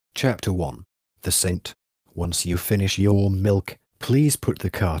Chapter 1. The Saint. Once you finish your milk, please put the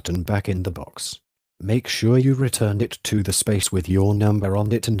carton back in the box. Make sure you return it to the space with your number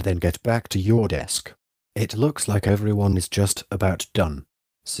on it and then get back to your desk. It looks like everyone is just about done.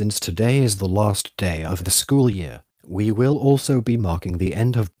 Since today is the last day of the school year, we will also be marking the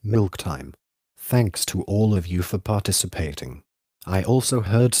end of milk time. Thanks to all of you for participating. I also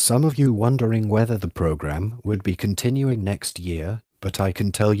heard some of you wondering whether the program would be continuing next year, but I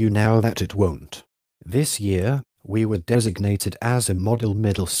can tell you now that it won't. This year, we were designated as a model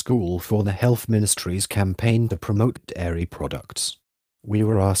middle school for the Health Ministry's campaign to promote dairy products. We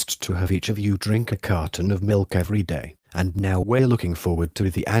were asked to have each of you drink a carton of milk every day, and now we're looking forward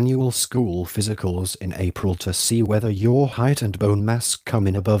to the annual school physicals in April to see whether your height and bone mass come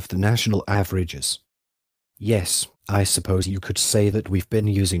in above the national averages. Yes, I suppose you could say that we've been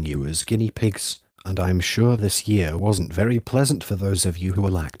using you as guinea pigs, and I'm sure this year wasn't very pleasant for those of you who are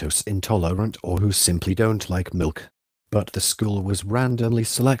lactose intolerant or who simply don't like milk. But the school was randomly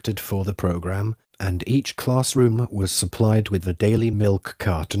selected for the program, and each classroom was supplied with the daily milk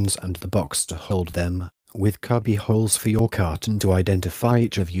cartons and the box to hold them, with cubby holes for your carton to identify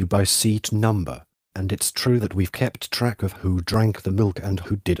each of you by seat number. And it's true that we've kept track of who drank the milk and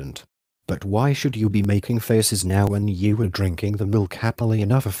who didn't. But why should you be making faces now when you were drinking the milk happily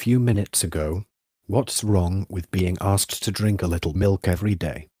enough a few minutes ago? What's wrong with being asked to drink a little milk every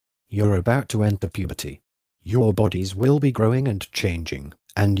day? You're about to enter puberty. Your bodies will be growing and changing,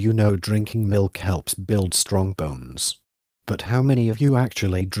 and you know drinking milk helps build strong bones. But how many of you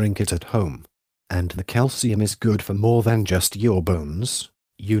actually drink it at home? And the calcium is good for more than just your bones.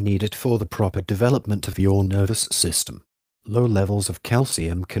 You need it for the proper development of your nervous system. Low levels of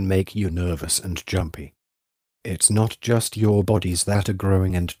calcium can make you nervous and jumpy. It's not just your bodies that are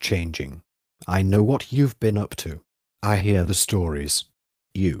growing and changing. I know what you've been up to. I hear the stories.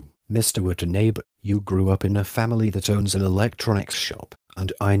 You, Mr. Watanabe, you grew up in a family that owns an electronics shop,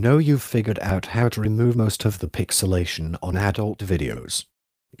 and I know you've figured out how to remove most of the pixelation on adult videos.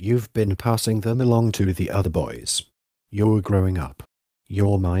 You've been passing them along to the other boys. You're growing up.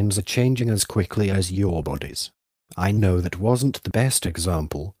 Your minds are changing as quickly as your bodies. I know that wasn't the best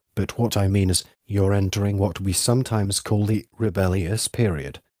example, but what I mean is, you're entering what we sometimes call the rebellious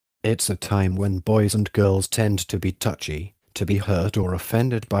period. It's a time when boys and girls tend to be touchy, to be hurt or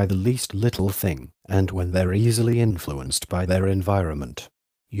offended by the least little thing, and when they're easily influenced by their environment.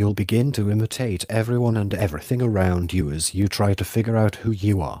 You'll begin to imitate everyone and everything around you as you try to figure out who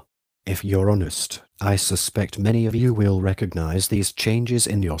you are. If you're honest, I suspect many of you will recognize these changes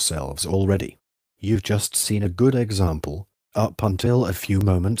in yourselves already. You've just seen a good example. Up until a few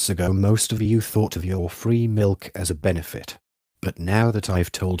moments ago, most of you thought of your free milk as a benefit. But now that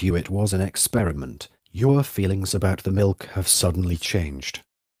I've told you it was an experiment, your feelings about the milk have suddenly changed.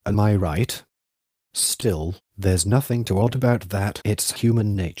 Am I right? Still, there's nothing too odd about that. It's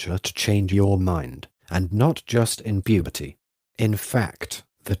human nature to change your mind, and not just in puberty. In fact,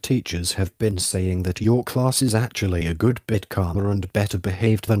 the teachers have been saying that your class is actually a good bit calmer and better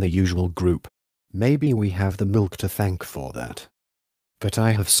behaved than the usual group. Maybe we have the milk to thank for that. But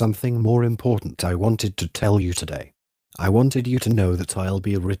I have something more important I wanted to tell you today. I wanted you to know that I'll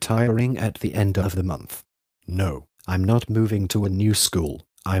be retiring at the end of the month. No, I'm not moving to a new school.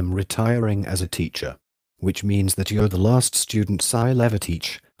 I'm retiring as a teacher. Which means that you're the last students I'll ever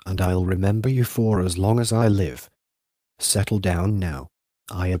teach, and I'll remember you for as long as I live. Settle down now.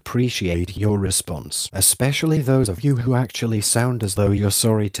 I appreciate your response, especially those of you who actually sound as though you're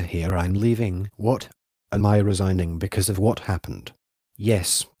sorry to hear I'm leaving. What? Am I resigning because of what happened?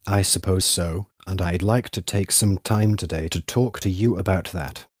 Yes, I suppose so, and I'd like to take some time today to talk to you about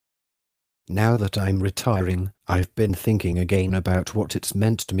that. Now that I'm retiring, I've been thinking again about what it's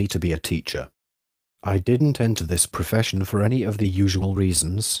meant to me to be a teacher. I didn't enter this profession for any of the usual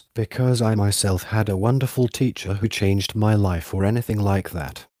reasons, because I myself had a wonderful teacher who changed my life or anything like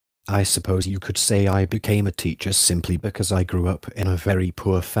that. I suppose you could say I became a teacher simply because I grew up in a very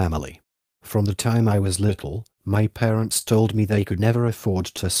poor family. From the time I was little, my parents told me they could never afford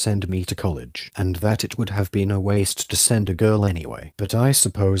to send me to college, and that it would have been a waste to send a girl anyway. But I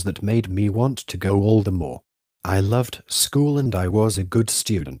suppose that made me want to go all the more. I loved school and I was a good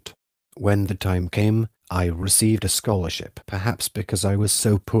student. When the time came, I received a scholarship, perhaps because I was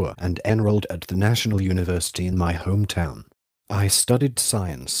so poor, and enrolled at the National University in my hometown. I studied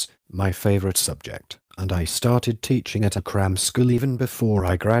science, my favorite subject, and I started teaching at a cram school even before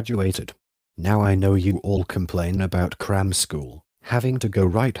I graduated. Now I know you all complain about cram school, having to go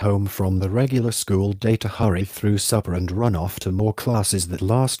right home from the regular school day to hurry through supper and run off to more classes that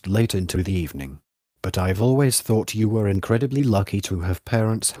last late into the evening. But I've always thought you were incredibly lucky to have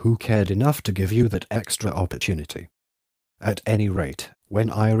parents who cared enough to give you that extra opportunity. At any rate, when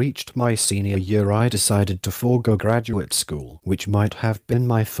I reached my senior year I decided to forego graduate school, which might have been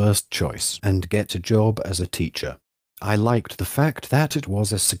my first choice, and get a job as a teacher. I liked the fact that it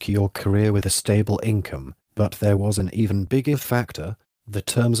was a secure career with a stable income, but there was an even bigger factor. The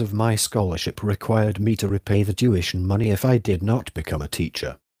terms of my scholarship required me to repay the tuition money if I did not become a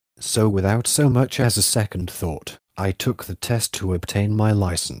teacher. So without so much as a second thought, I took the test to obtain my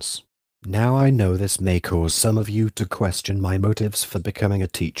license. Now I know this may cause some of you to question my motives for becoming a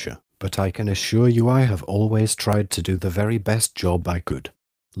teacher, but I can assure you I have always tried to do the very best job I could.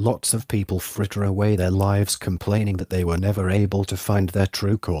 Lots of people fritter away their lives complaining that they were never able to find their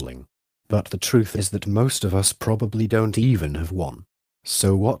true calling. But the truth is that most of us probably don't even have one.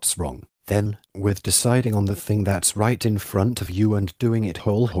 So what's wrong, then, with deciding on the thing that's right in front of you and doing it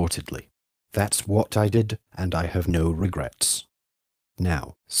wholeheartedly? That's what I did, and I have no regrets.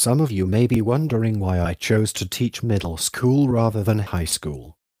 Now, some of you may be wondering why I chose to teach middle school rather than high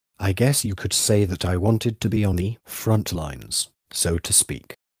school. I guess you could say that I wanted to be on the front lines, so to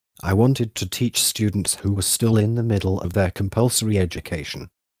speak. I wanted to teach students who were still in the middle of their compulsory education.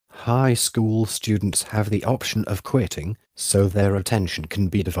 High school students have the option of quitting, so their attention can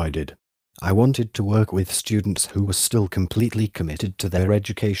be divided. I wanted to work with students who were still completely committed to their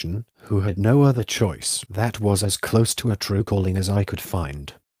education, who had no other choice. That was as close to a true calling as I could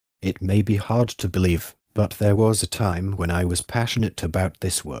find. It may be hard to believe, but there was a time when I was passionate about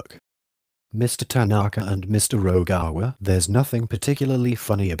this work. Mr. Tanaka and Mr. Rogawa, there's nothing particularly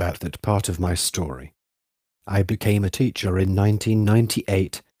funny about that part of my story. I became a teacher in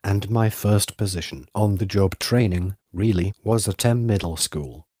 1998, and my first position on-the-job training, really, was at M Middle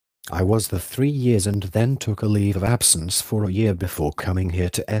School. I was there 3 years and then took a leave of absence for a year before coming here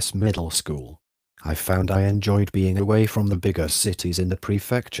to S Middle School. I found I enjoyed being away from the bigger cities in the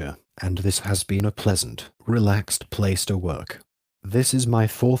prefecture, and this has been a pleasant, relaxed place to work. This is my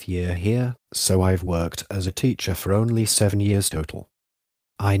 4th year here, so I've worked as a teacher for only 7 years total.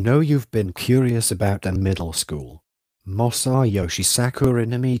 I know you've been curious about M Middle School. Masayoshi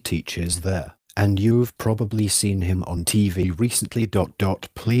Sakuranami teaches there, and you've probably seen him on TV recently.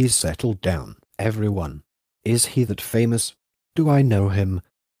 Please settle down, everyone. Is he that famous? Do I know him?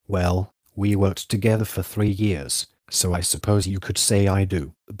 Well, we worked together for 3 years, so I suppose you could say I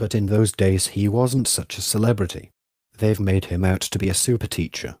do, but in those days he wasn't such a celebrity. They've made him out to be a super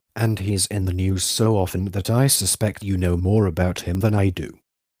teacher, and he's in the news so often that I suspect you know more about him than I do.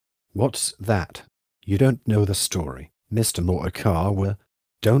 What's that? You don't know the story, Mr. Morikawa?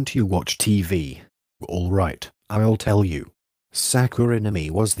 Don't you watch TV? All right, I'll tell you. Sakuranami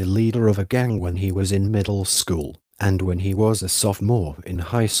was the leader of a gang when he was in middle school, and when he was a sophomore in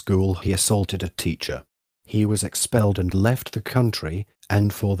high school he assaulted a teacher. He was expelled and left the country,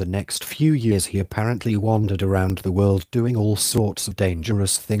 and for the next few years he apparently wandered around the world doing all sorts of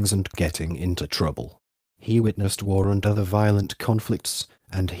dangerous things and getting into trouble. He witnessed war and other violent conflicts,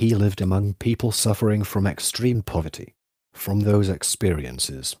 and he lived among people suffering from extreme poverty. From those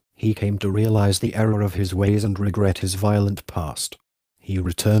experiences, he came to realize the error of his ways and regret his violent past. He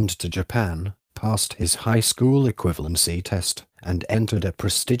returned to Japan, passed his high school equivalency test, and entered a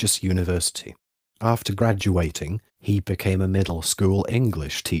prestigious university. After graduating, he became a middle school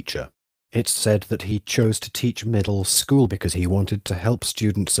English teacher. It's said that he chose to teach middle school because he wanted to help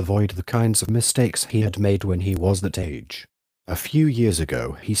students avoid the kinds of mistakes he had made when he was that age. A few years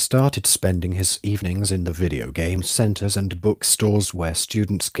ago, he started spending his evenings in the video game centers and bookstores where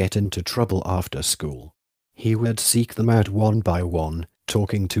students get into trouble after school. He would seek them out one by one,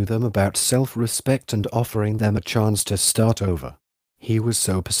 talking to them about self-respect and offering them a chance to start over. He was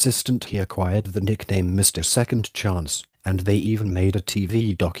so persistent he acquired the nickname Mr. Second Chance, and they even made a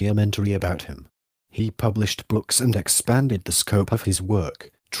TV documentary about him. He published books and expanded the scope of his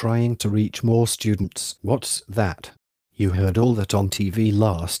work, trying to reach more students. What's that? You heard all that on TV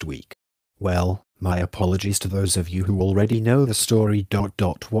last week. Well, my apologies to those of you who already know the story.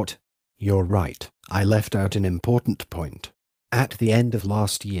 What? You're right, I left out an important point. At the end of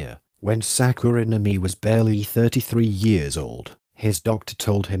last year, when Sakuranami was barely 33 years old, his doctor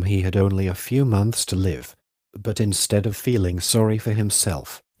told him he had only a few months to live. But instead of feeling sorry for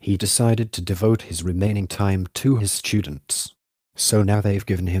himself, he decided to devote his remaining time to his students. So now they've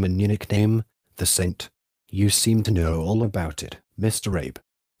given him a new nickname, the Saint. You seem to know all about it, Mr. Abe.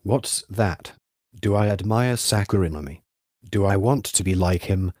 What's that? Do I admire Sakuranami? Do I want to be like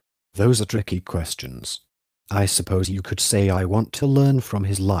him? Those are tricky questions. I suppose you could say I want to learn from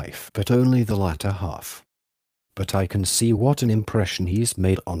his life, but only the latter half. But I can see what an impression he's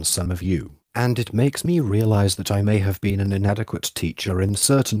made on some of you, And it makes me realize that I may have been an inadequate teacher in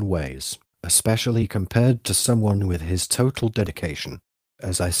certain ways, especially compared to someone with his total dedication.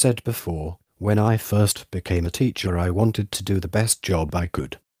 As I said before, when I first became a teacher, I wanted to do the best job I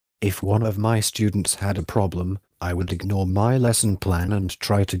could. If one of my students had a problem, I would ignore my lesson plan and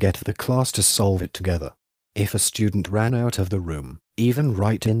try to get the class to solve it together. If a student ran out of the room, even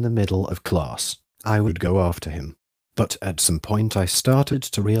right in the middle of class, I would go after him. But at some point I started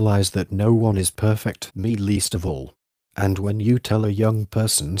to realize that no one is perfect, me least of all. And when you tell a young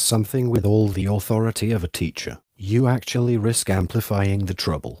person something with all the authority of a teacher, you actually risk amplifying the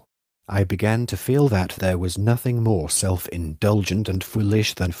trouble. I began to feel that there was nothing more self-indulgent and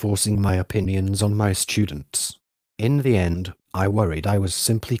foolish than forcing my opinions on my students. In the end, I worried I was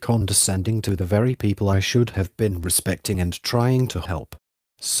simply condescending to the very people I should have been respecting and trying to help.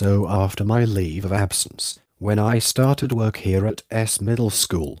 So after my leave of absence, when I started work here at S Middle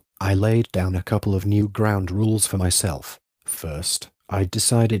School, I laid down a couple of new ground rules for myself. First, I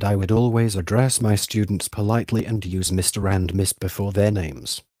decided I would always address my students politely and use Mr. and Miss before their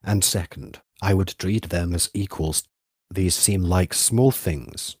names. And second, I would treat them as equals. These seem like small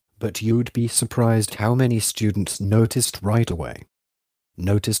things, but you'd be surprised how many students noticed right away.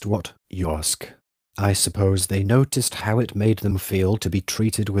 Noticed what, you ask? I suppose they noticed how it made them feel to be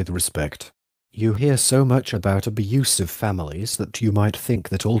treated with respect. You hear so much about abusive families that you might think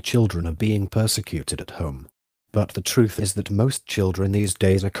that all children are being persecuted at home. But the truth is that most children these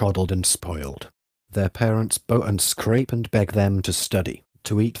days are coddled and spoiled. Their parents bow and scrape and beg them to study,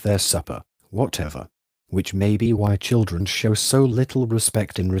 to eat their supper, whatever. Which may be why children show so little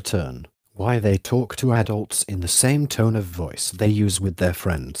respect in return, why they talk to adults in the same tone of voice they use with their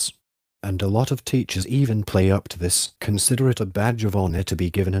friends. And a lot of teachers even play up to this, consider it a badge of honor to be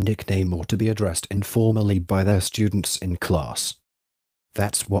given a nickname or to be addressed informally by their students in class.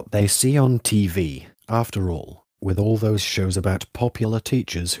 That's what they see on TV, after all, with all those shows about popular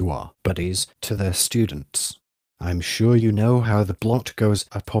teachers who are buddies to their students. I'm sure you know how the plot goes.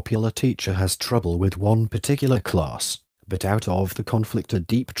 A popular teacher has trouble with one particular class, but out of the conflict a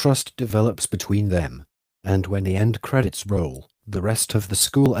deep trust develops between them. And when the end credits roll, the rest of the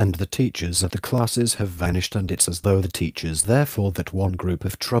school and the teachers of the classes have vanished, and it's as though the teacher's there for that one group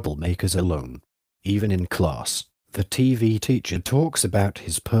of troublemakers alone. Even in class, the TV teacher talks about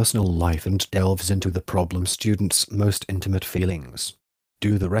his personal life and delves into the problem students' most intimate feelings.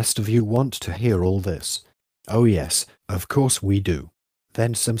 Do the rest of you want to hear all this? Oh yes, of course we do.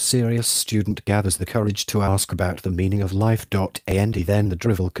 Then some serious student gathers the courage to ask about the meaning of life. And then the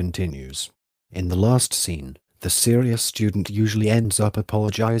drivel continues. In the last scene, the serious student usually ends up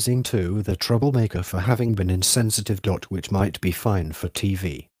apologizing to the troublemaker for having been insensitive. Which might be fine for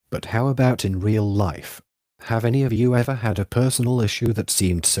TV, but how about in real life? Have any of you ever had a personal issue that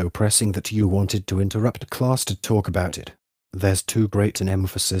seemed so pressing that you wanted to interrupt class to talk about it? There's too great an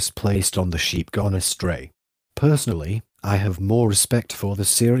emphasis placed on the sheep gone astray. Personally, I have more respect for the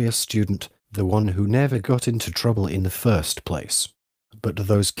serious student, the one who never got into trouble in the first place. But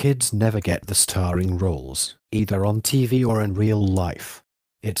those kids never get the starring roles, either on TV or in real life.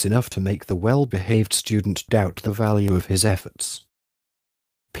 It's enough to make the well-behaved student doubt the value of his efforts.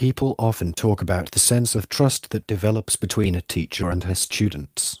 People often talk about the sense of trust that develops between a teacher and her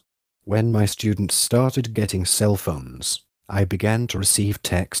students. When my students started getting cell phones, I began to receive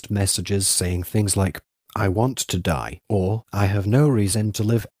text messages saying things like, "I want to die," or "I have no reason to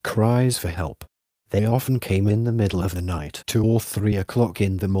live," cries for help. They often came in the middle of the night, 2 or 3 o'clock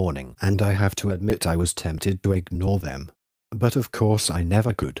in the morning, and I have to admit I was tempted to ignore them. But of course I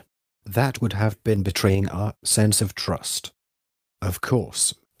never could. That would have been betraying our sense of trust. Of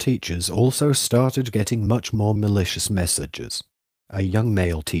course, teachers also started getting much more malicious messages. A young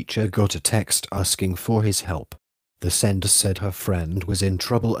male teacher got a text asking for his help. The sender said her friend was in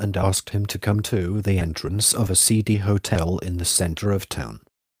trouble and asked him to come to the entrance of a seedy hotel in the center of town.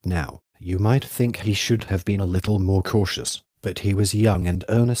 Now, you might think he should have been a little more cautious, but he was young and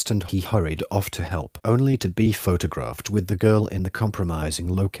earnest, and he hurried off to help, only to be photographed with the girl in the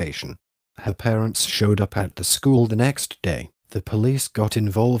compromising location. Her parents showed up at the school the next day, the police got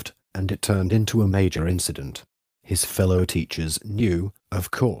involved, and it turned into a major incident. His fellow teachers knew,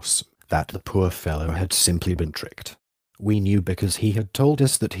 of course, that the poor fellow had simply been tricked. We knew because he had told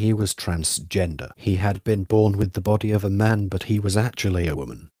us that he was transgender. He had been born with the body of a man, but he was actually a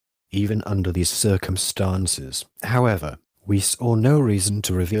woman. Even under these circumstances, however, we saw no reason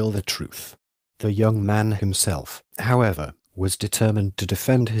to reveal the truth. The young man himself, however, was determined to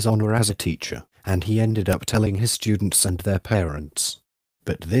defend his honor as a teacher, and he ended up telling his students and their parents.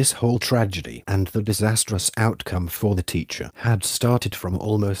 But this whole tragedy and the disastrous outcome for the teacher had started from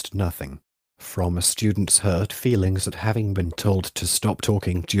almost nothing. From a student's hurt feelings at having been told to stop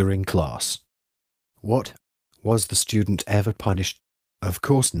talking during class. What? Was the student ever punished? Of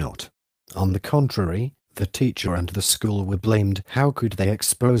course not. On the contrary, the teacher and the school were blamed. How could they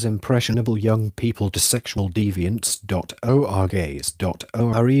expose impressionable young people to sexual deviance?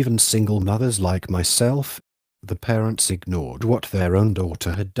 Or even single mothers like myself? The parents ignored what their own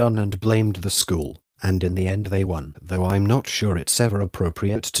daughter had done and blamed the school, and in the end they won. Though I'm not sure it's ever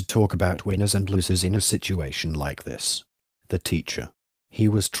appropriate to talk about winners and losers in a situation like this. The teacher. He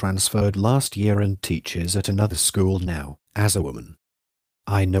was transferred last year and teaches at another school now, as a woman.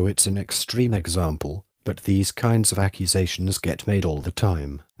 I know it's an extreme example, but these kinds of accusations get made all the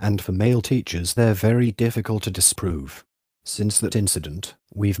time, and for male teachers they're very difficult to disprove. Since that incident,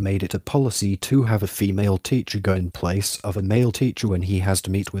 we've made it a policy to have a female teacher go in place of a male teacher when he has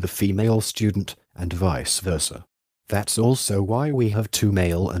to meet with a female student, and vice versa. That's also why we have 2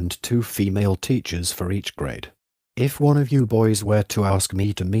 male and 2 female teachers for each grade. If one of you boys were to ask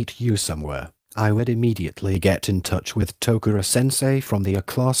me to meet you somewhere, I would immediately get in touch with Tokura-sensei from the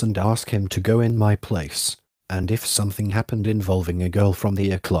class and ask him to go in my place. And if something happened involving a girl from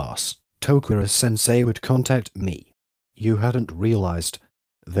the class, Tokura-sensei would contact me. You hadn't realized.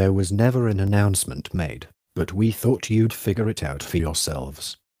 There was never an announcement made, but we thought you'd figure it out for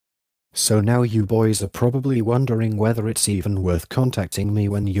yourselves. So now you boys are probably wondering whether it's even worth contacting me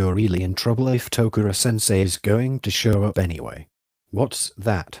when you're really in trouble if Tokura-sensei is going to show up anyway. What's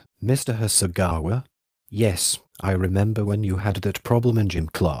that, Mr. Hasagawa? Yes, I remember when you had that problem in gym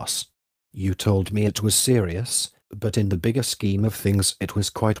class. You told me it was serious, but in the bigger scheme of things it was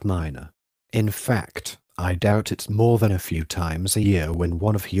quite minor. In fact, I doubt it's more than a few times a year when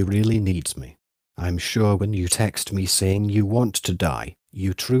one of you really needs me. I'm sure when you text me saying you want to die,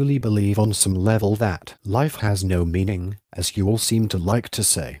 you truly believe on some level that life has no meaning, as you all seem to like to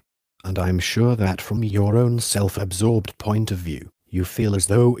say. And I'm sure that from your own self-absorbed point of view, you feel as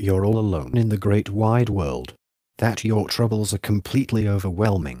though you're all alone in the great wide world. That your troubles are completely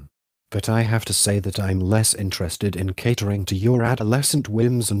overwhelming. But I have to say that I'm less interested in catering to your adolescent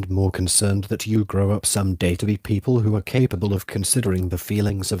whims and more concerned that you grow up someday to be people who are capable of considering the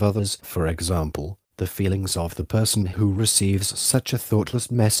feelings of others. For example, the feelings of the person who receives such a thoughtless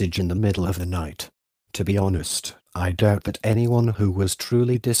message in the middle of the night. To be honest, I doubt that anyone who was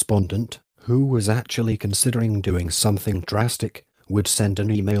truly despondent, who was actually considering doing something drastic, would send an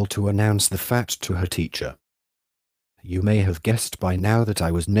email to announce the fact to her teacher. You may have guessed by now that I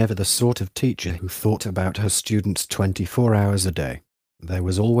was never the sort of teacher who thought about her students 24 hours a day. There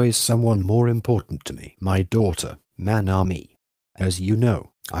was always someone more important to me, my daughter, Manami. As you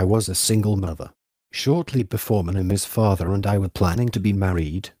know, I was a single mother. Shortly before Manami's father and I were planning to be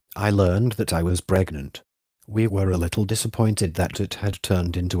married, I learned that I was pregnant. We were a little disappointed that it had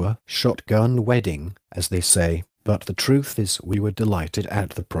turned into a shotgun wedding, as they say, but the truth is we were delighted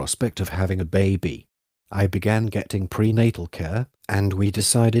at the prospect of having a baby. I began getting prenatal care, and we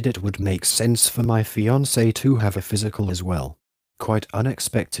decided it would make sense for my fiancé to have a physical as well. Quite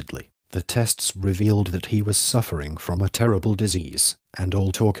unexpectedly, the tests revealed that he was suffering from a terrible disease, and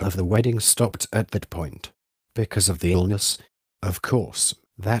all talk of the wedding stopped at that point. Because of the illness? Of course,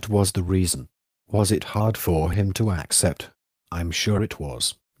 that was the reason. Was it hard for him to accept? I'm sure it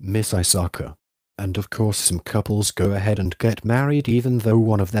was, Miss Isaka. And of course some couples go ahead and get married even though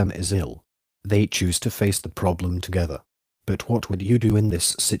one of them is ill. They choose to face the problem together. But what would you do in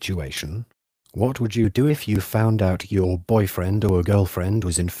this situation? What would you do if you found out your boyfriend or girlfriend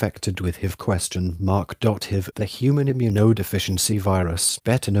was infected with HIV? HIV, the human immunodeficiency virus,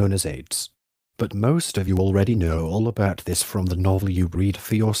 better known as AIDS. But most of you already know all about this from the novel you read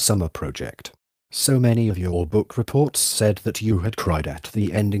for your summer project. So many of your book reports said that you had cried at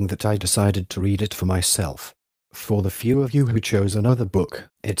the ending that I decided to read it for myself. For the few of you who chose another book,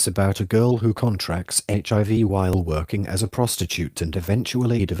 it's about a girl who contracts HIV while working as a prostitute and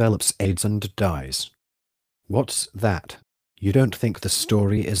eventually develops AIDS and dies. What's that? You don't think the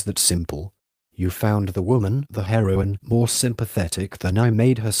story is that simple? You found the woman, the heroine, more sympathetic than I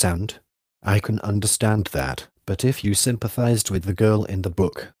made her sound? I can understand that, but if you sympathized with the girl in the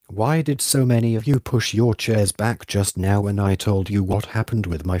book, why did so many of you push your chairs back just now when I told you what happened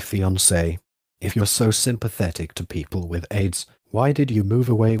with my fiancé? If you're so sympathetic to people with AIDS, why did you move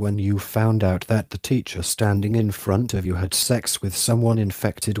away when you found out that the teacher standing in front of you had sex with someone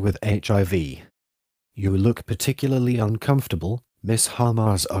infected with HIV? You look particularly uncomfortable, Miss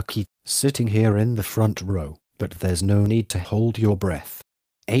Hamazaki, sitting here in the front row, but there's no need to hold your breath.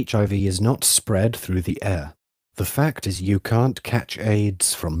 HIV is not spread through the air. The fact is you can't catch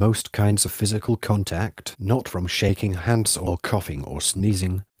AIDS from most kinds of physical contact, not from shaking hands or coughing or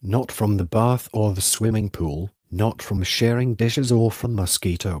sneezing, Not from the bath or the swimming pool, not from sharing dishes or from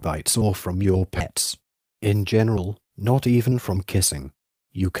mosquito bites or from your pets. In general, not even from kissing.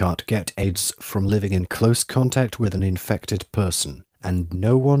 You can't get AIDS from living in close contact with an infected person, and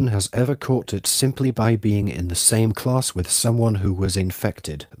no one has ever caught it simply by being in the same class with someone who was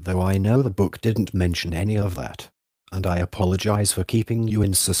infected, though I know the book didn't mention any of that. And I apologize for keeping you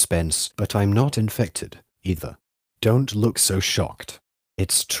in suspense, but I'm not infected, either. Don't look so shocked.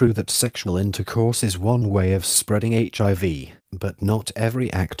 It's true that sexual intercourse is one way of spreading HIV, but not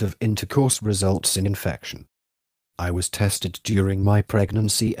every act of intercourse results in infection. I was tested during my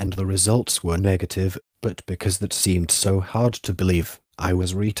pregnancy and the results were negative, but because that seemed so hard to believe, I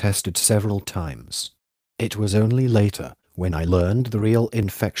was retested several times. It was only later, when I learned the real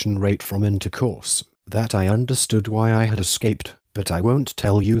infection rate from intercourse, that I understood why I had escaped, but I won't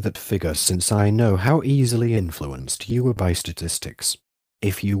tell you that figure since I know how easily influenced you were by statistics.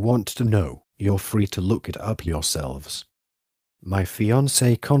 If you want to know, you're free to look it up yourselves. My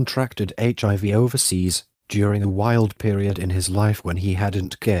fiancé contracted HIV overseas, during a wild period in his life when he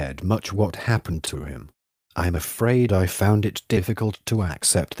hadn't cared much what happened to him. I'm afraid I found it difficult to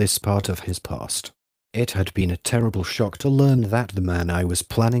accept this part of his past. It had been a terrible shock to learn that the man I was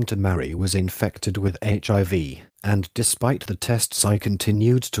planning to marry was infected with HIV, and despite the tests I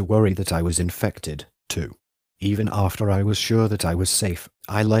continued to worry that I was infected, too. Even after I was sure that I was safe,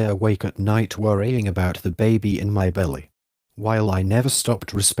 I lay awake at night worrying about the baby in my belly. While I never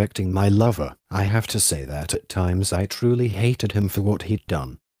stopped respecting my lover, I have to say that at times I truly hated him for what he'd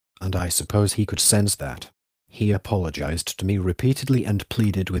done. And I suppose he could sense that. He apologized to me repeatedly and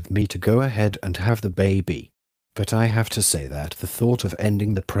pleaded with me to go ahead and have the baby. But I have to say that the thought of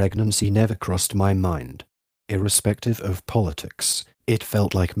ending the pregnancy never crossed my mind. Irrespective of politics, it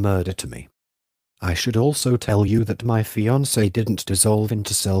felt like murder to me. I should also tell you that my fiancé didn't dissolve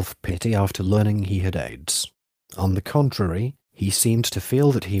into self-pity after learning he had AIDS. On the contrary, he seemed to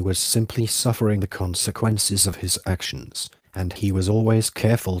feel that he was simply suffering the consequences of his actions, and he was always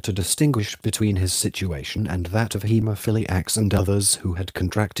careful to distinguish between his situation and that of hemophiliacs and others who had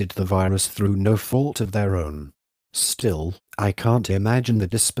contracted the virus through no fault of their own. Still, I can't imagine the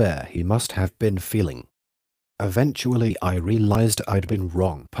despair he must have been feeling. Eventually I realized I'd been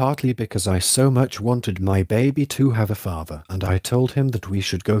wrong, partly because I so much wanted my baby to have a father, and I told him that we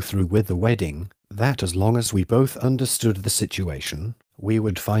should go through with the wedding, that as long as we both understood the situation, we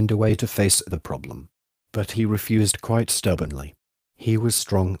would find a way to face the problem. But he refused quite stubbornly. He was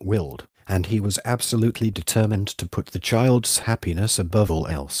strong-willed, and he was absolutely determined to put the child's happiness above all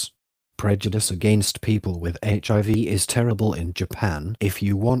else. Prejudice against people with HIV is terrible in Japan. If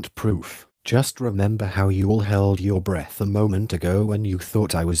you want proof, just remember how you all held your breath a moment ago when you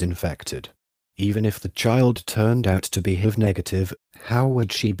thought I was infected. Even if the child turned out to be HIV negative, how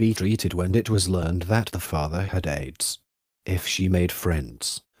would she be treated when it was learned that the father had AIDS? If she made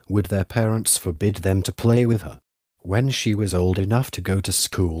friends, would their parents forbid them to play with her? When she was old enough to go to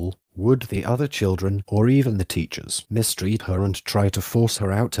school, would the other children or even the teachers mistreat her and try to force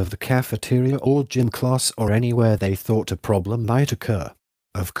her out of the cafeteria or gym class or anywhere they thought a problem might occur?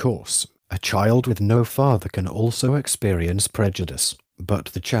 Of course, a child with no father can also experience prejudice, but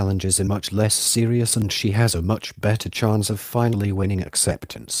the challenges are much less serious and she has a much better chance of finally winning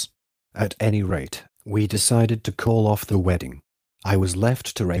acceptance. At any rate, we decided to call off the wedding. I was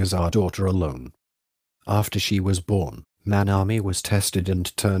left to raise our daughter alone. After she was born, Manami was tested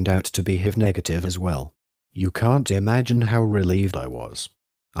and turned out to be HIV negative as well. You can't imagine how relieved I was.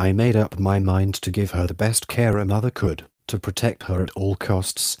 I made up my mind to give her the best care a mother could, to protect her at all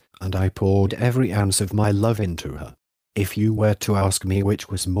costs, and I poured every ounce of my love into her. If you were to ask me which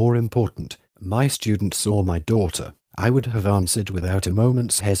was more important, my students or my daughter, I would have answered without a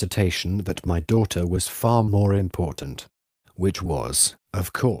moment's hesitation that my daughter was far more important. Which was,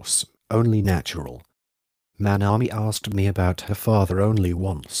 of course, only natural. Manami asked me about her father only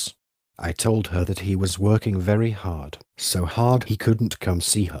once. I told her that he was working very hard, so hard he couldn't come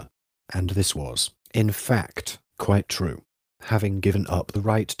see her. And this was, in fact, quite true. Having given up the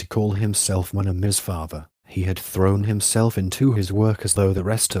right to call himself Manami's father, he had thrown himself into his work as though the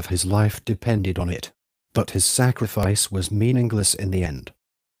rest of his life depended on it. But his sacrifice was meaningless in the end.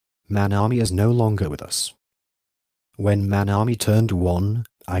 Manami is no longer with us. When Manami turned 1,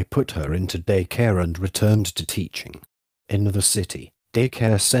 I put her into daycare and returned to teaching. In the city,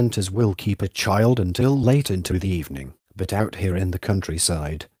 daycare centers will keep a child until late into the evening, but out here in the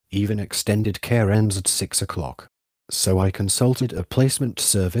countryside, even extended care ends at 6 o'clock. So I consulted a placement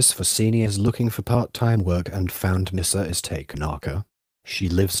service for seniors looking for part-time work and found Mrs. Takanaka. She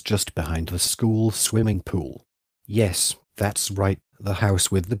lives just behind the school swimming pool. Yes, that's right, The house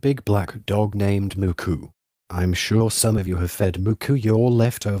with the big black dog named Muku. I'm sure some of you have fed Muku your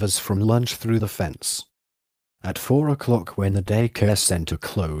leftovers from lunch through the fence. At 4 o'clock when the daycare center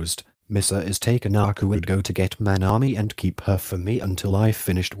closed, Mrs. Takanaka would go to get Manami and keep her for me until I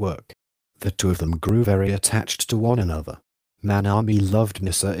finished work. The two of them grew very attached to one another. Manami loved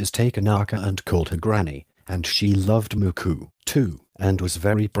Mrs. Takanaka and called her Granny, and she loved Muku, too, and was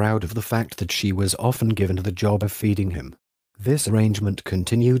very proud of the fact that she was often given the job of feeding him. This arrangement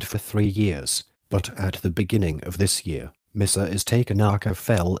continued for 3 years, but at the beginning of this year, Mrs. Takanaka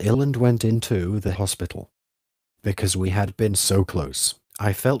fell ill and went into the hospital. Because we had been so close,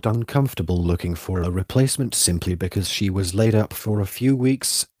 I felt uncomfortable looking for a replacement simply because she was laid up for a few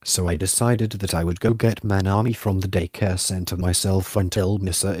weeks, so I decided that I would go get Manami from the daycare center myself until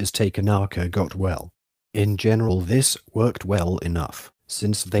Mrs. Takanaka got well. In general, this worked well enough,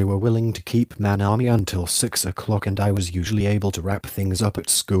 since they were willing to keep Manami until 6 o'clock and I was usually able to wrap things up at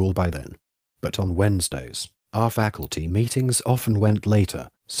school by then. But on Wednesdays, our faculty meetings often went later,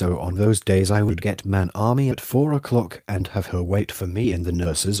 so on those days I would get Manami at 4 o'clock and have her wait for me in the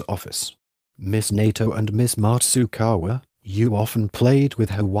nurse's office. Miss Nato and Miss Matsukawa, you often played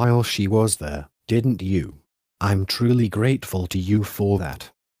with her while she was there, didn't you? I'm truly grateful to you for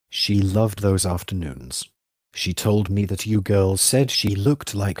that. She loved those afternoons. She told me that you girls said she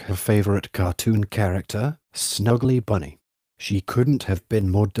looked like her favorite cartoon character, Snuggly Bunny. She couldn't have been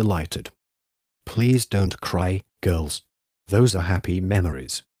more delighted. Please don't cry, girls. Those are happy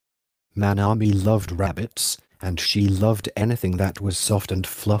memories. Manami loved rabbits, and she loved anything that was soft and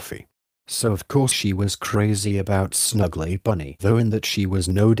fluffy. So of course she was crazy about Snuggly Bunny, though in that she was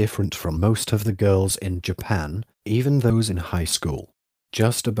no different from most of the girls in Japan, even those in high school.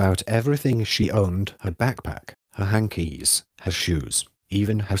 Just about everything she owned, her backpack, her hankies, her shoes,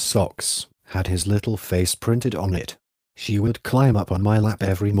 even her socks, had his little face printed on it. She would climb up on my lap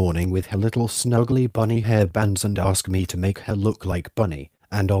every morning with her little Snuggly Bunny hairbands and ask me to make her look like Bunny,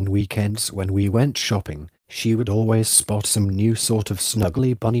 and on weekends when we went shopping, she would always spot some new sort of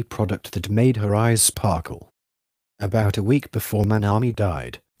Snuggly Bunny product that made her eyes sparkle. About a week before Manami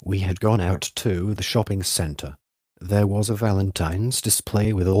died, we had gone out to the shopping center. There was a Valentine's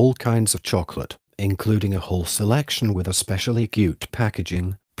display with all kinds of chocolate, including a whole selection with especially cute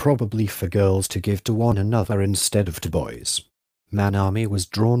packaging, probably for girls to give to one another instead of to boys. Manami was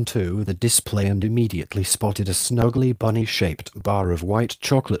drawn to the display and immediately spotted a Snuggly Bunny-shaped bar of white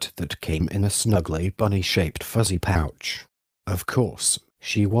chocolate that came in a Snuggly Bunny-shaped fuzzy pouch. Of course,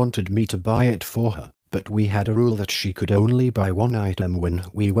 she wanted me to buy it for her, but we had a rule that she could only buy one item when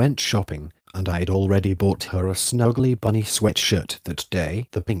we went shopping, and I'd already bought her a Snuggly Bunny sweatshirt that day,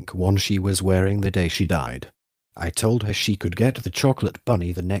 the pink one she was wearing the day she died. I told her she could get the chocolate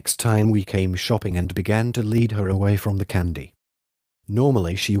bunny the next time we came shopping and began to lead her away from the candy.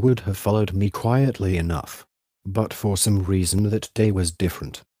 Normally she would have followed me quietly enough, but for some reason that day was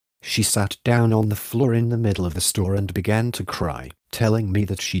different. She sat down on the floor in the middle of the store and began to cry, telling me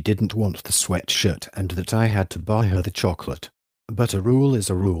that she didn't want the sweatshirt and that I had to buy her the chocolate. But a rule is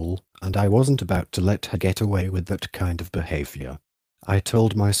a rule, and I wasn't about to let her get away with that kind of behavior. I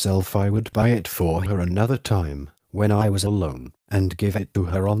told myself I would buy it for her another time, when I was alone, and give it to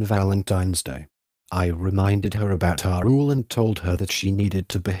her on Valentine's Day. I reminded her about our rule and told her that she needed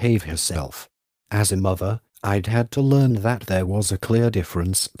to behave herself. As a mother, I'd had to learn that there was a clear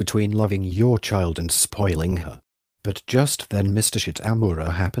difference between loving your child and spoiling her. But just then Mr.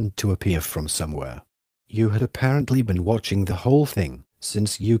 Shitamura happened to appear from somewhere. You had apparently been watching the whole thing,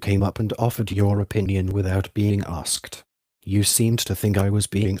 since you came up and offered your opinion without being asked. You seemed to think I was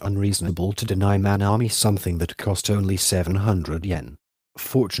being unreasonable to deny Manami something that cost only 700 yen.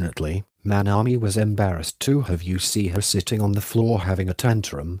 Fortunately, Manami was embarrassed to have you see her sitting on the floor having a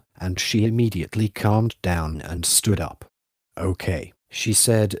tantrum, and she immediately calmed down and stood up. Okay, she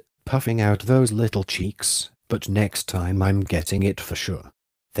said, puffing out those little cheeks, but next time I'm getting it for sure.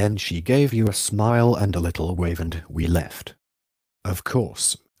 Then she gave you a smile and a little wave and we left. Of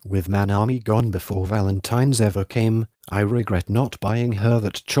course, with Manami gone before Valentine's ever came, I regret not buying her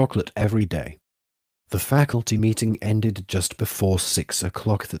that chocolate every day. The faculty meeting ended just before 6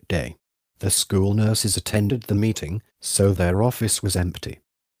 o'clock that day. The school nurses attended the meeting, so their office was empty.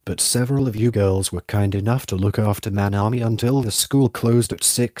 But several of you girls were kind enough to look after Manami until the school closed at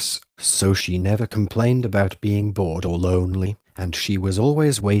 6, so she never complained about being bored or lonely, and she was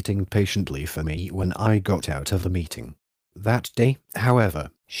always waiting patiently for me when I got out of the meeting. That day,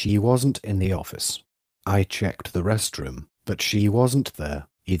 however, she wasn't in the office. I checked the restroom, but she wasn't there,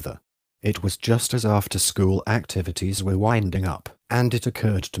 either. It was just as after-school activities were winding up, and it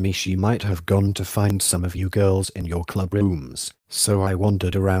occurred to me she might have gone to find some of you girls in your club rooms, so I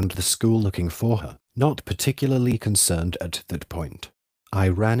wandered around the school looking for her, not particularly concerned at that point. I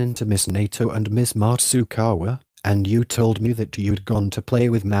ran into Miss Nato and Miss Matsukawa, and you told me that you'd gone to play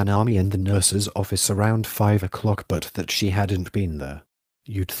with Manami in the nurse's office around 5 o'clock but that she hadn't been there.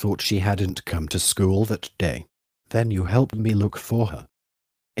 You'd thought she hadn't come to school that day. Then you helped me look for her.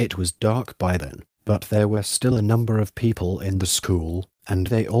 It was dark by then, but there were still a number of people in the school, and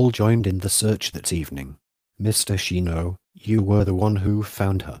they all joined in the search that evening. Mr. Shino, you were the one who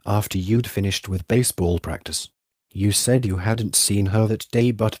found her after you'd finished with baseball practice. You said you hadn't seen her that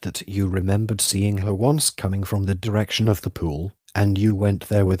day but that you remembered seeing her once coming from the direction of the pool, and you went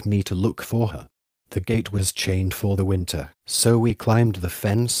there with me to look for her. The gate was chained for the winter, so we climbed the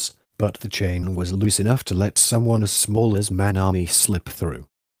fence, but the chain was loose enough to let someone as small as Manami slip through.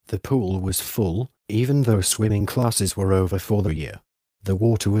 The pool was full, even though swimming classes were over for the year. The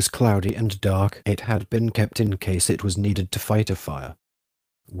water was cloudy and dark. It had been kept in case it was needed to fight a fire.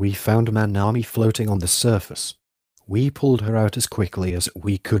 We found Manami floating on the surface. We pulled her out as quickly as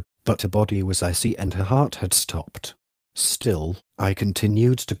we could, but her body was icy and her heart had stopped. Still, I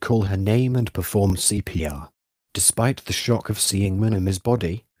continued to call her name and perform CPR. Despite the shock of seeing Manami's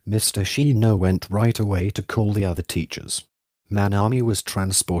body, Mr. Shino went right away to call the other teachers. Manami was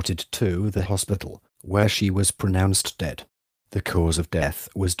transported to the hospital, where she was pronounced dead. The cause of death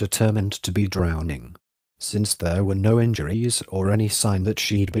was determined to be drowning. Since there were no injuries or any sign that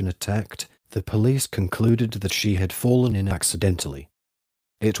she'd been attacked, the police concluded that she had fallen in accidentally.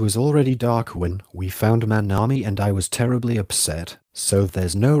 It was already dark when we found Manami and I was terribly upset, so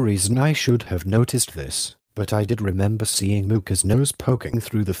there's no reason I should have noticed this, but I did remember seeing Muka's nose poking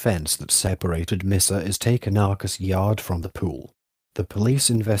through the fence that separated Mrs. Takanaka's yard from the pool. The police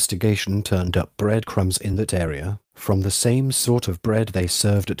investigation turned up breadcrumbs in that area, from the same sort of bread they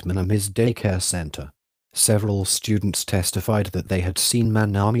served at Manami's daycare center. Several students testified that they had seen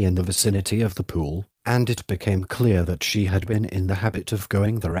Manami in the vicinity of the pool, and it became clear that she had been in the habit of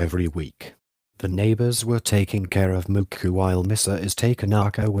going there every week. The neighbors were taking care of Muku while Mrs.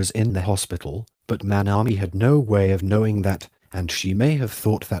 Takanaka was in the hospital, but Manami had no way of knowing that, and she may have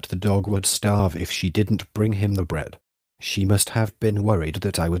thought that the dog would starve if she didn't bring him the bread. She must have been worried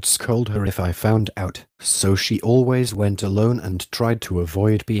that I would scold her if I found out, so she always went alone and tried to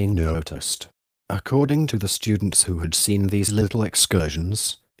avoid being noticed. According to the students who had seen these little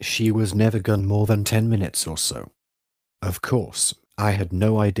excursions, she was never gone more than 10 minutes or so. Of course, I had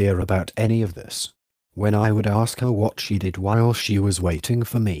no idea about any of this. When I would ask her what she did while she was waiting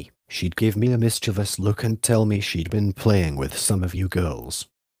for me, she'd give me a mischievous look and tell me she'd been playing with some of you girls.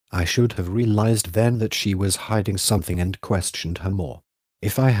 I should have realized then that she was hiding something and questioned her more.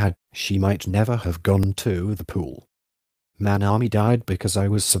 If I had, she might never have gone to the pool. Manami died because I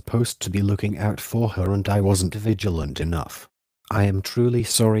was supposed to be looking out for her and I wasn't vigilant enough. I am truly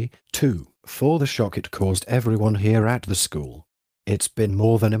sorry, too, for the shock it caused everyone here at the school. It's been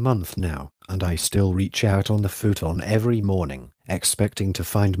more than a month now, and I still reach out on the futon every morning, expecting to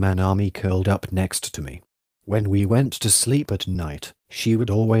find Manami curled up next to me. When we went to sleep at night, she would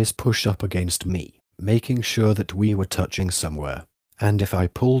always push up against me, making sure that we were touching somewhere, and if I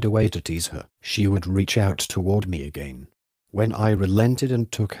pulled away to tease her, she would reach out toward me again. When I relented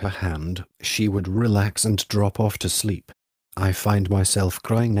and took her hand, she would relax and drop off to sleep. I find myself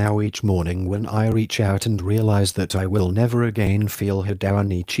crying now each morning when I reach out and realize that I will never again feel her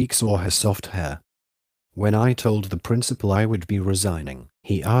downy cheeks or her soft hair. When I told the principal I would be resigning,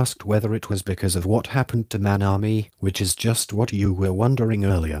 he asked whether it was because of what happened to Manami, which is just what you were wondering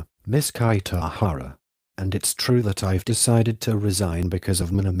earlier, Miss Kaitahara. And it's true that I've decided to resign because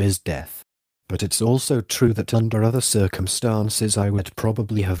of Manami's death. But it's also true that under other circumstances I would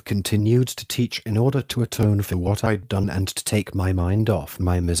probably have continued to teach in order to atone for what I'd done and to take my mind off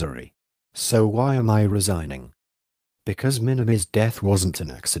my misery. So why am I resigning? Because Minami's death wasn't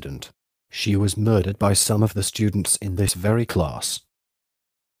an accident. She was murdered by some of the students in this very class.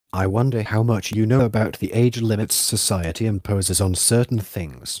 I wonder how much you know about the age limits society imposes on certain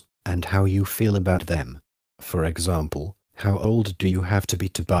things, and how you feel about them. For example, how old do you have to be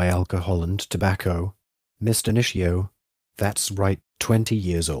to buy alcohol and tobacco? Mr. Nishio? That's right, 20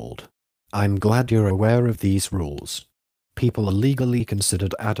 years old. I'm glad you're aware of these rules. People are legally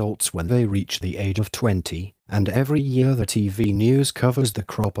considered adults when they reach the age of 20, and every year the TV news covers the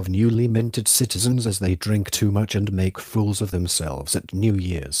crop of newly minted citizens as they drink too much and make fools of themselves at New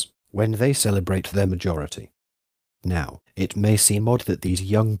Year's, when they celebrate their majority. Now, it may seem odd that these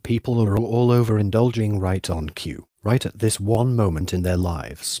young people are all overindulging right on cue, right at this one moment in their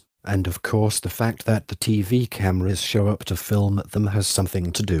lives, And of course the fact that the TV cameras show up to film them has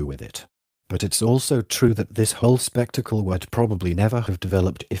something to do with it. But it's also true that this whole spectacle would probably never have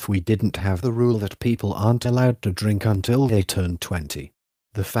developed if we didn't have the rule that people aren't allowed to drink until they turn 20.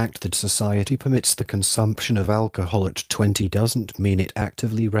 The fact that society permits the consumption of alcohol at 20 doesn't mean it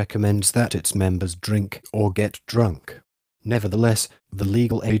actively recommends that its members drink or get drunk. Nevertheless, the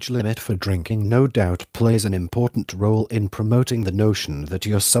legal age limit for drinking no doubt plays an important role in promoting the notion that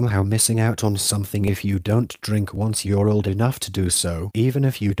you're somehow missing out on something if you don't drink once you're old enough to do so, even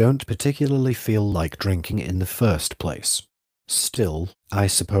if you don't particularly feel like drinking in the first place. Still, I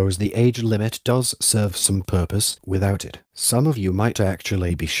suppose the age limit does serve some purpose. Without it, some of you might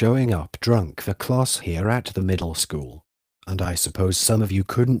actually be showing up drunk for class here at the middle school. And I suppose some of you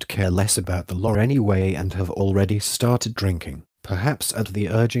couldn't care less about the law anyway and have already started drinking, perhaps at the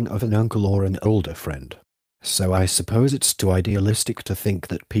urging of an uncle or an older friend. So I suppose it's too idealistic to think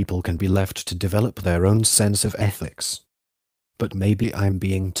that people can be left to develop their own sense of ethics. But maybe I'm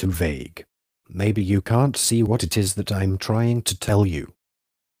being too vague. Maybe you can't see what it is that I'm trying to tell you.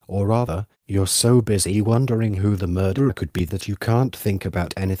 Or rather, you're so busy wondering who the murderer could be that you can't think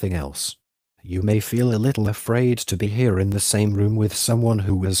about anything else. You may feel a little afraid to be here in the same room with someone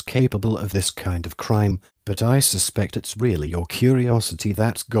who was capable of this kind of crime, but I suspect it's really your curiosity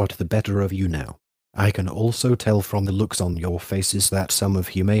that's got the better of you now. I can also tell from the looks on your faces that some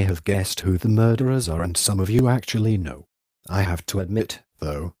of you may have guessed who the murderers are and some of you actually know. I have to admit,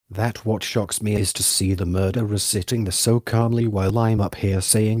 though, that what shocks me is to see the murderers sitting there so calmly while I'm up here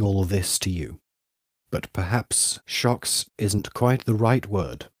saying all this to you. But perhaps shocks isn't quite the right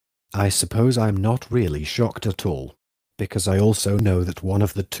word. I suppose I'm not really shocked at all, because I also know that one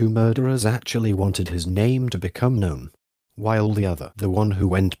of the two murderers actually wanted his name to become known, while the other, the one who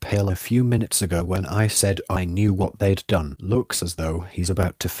went pale a few minutes ago when I said I knew what they'd done, looks as though he's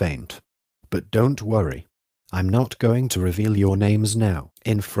about to faint. But don't worry. I'm not going to reveal your names now,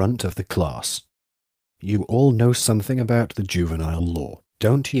 in front of the class. You all know something about the juvenile law,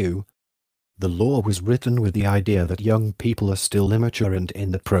 don't you? The law was written with the idea that young people are still immature and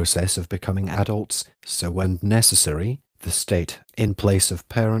in the process of becoming adults, so when necessary, the state, in place of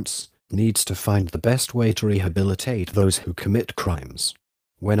parents, needs to find the best way to rehabilitate those who commit crimes.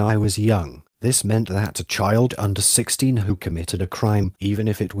 When I was young, this meant that a child under 16 who committed a crime, even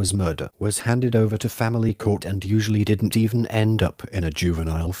if it was murder, was handed over to family court and usually didn't even end up in a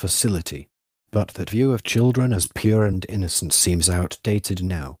juvenile facility. But that view of children as pure and innocent seems outdated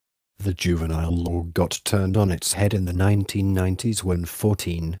now. The juvenile law got turned on its head in the 1990s when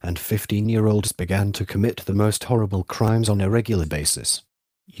 14 and 15-year-olds began to commit the most horrible crimes on a regular basis.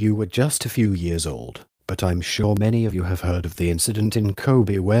 You were just a few years old, but I'm sure many of you have heard of the incident in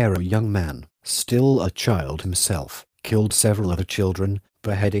Kobe where a young man, still a child himself, killed several other children,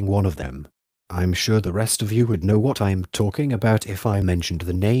 beheading one of them. I'm sure the rest of you would know what I'm talking about if I mentioned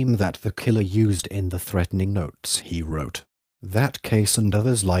the name that the killer used in the threatening notes he wrote. That case and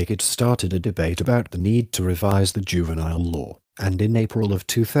others like it started a debate about the need to revise the juvenile law, and in April of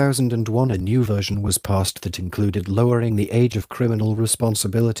 2001 a new version was passed that included lowering the age of criminal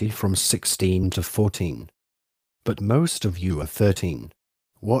responsibility from 16 to 14. But most of you are 13.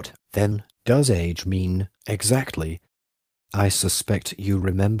 What, then, does age mean, exactly? I suspect you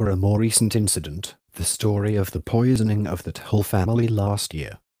remember a more recent incident, the story of the poisoning of that whole family last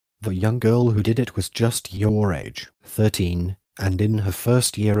year. The young girl who did it was just your age, 13, and in her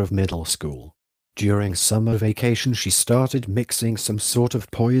first year of middle school. During summer vacation she started mixing some sort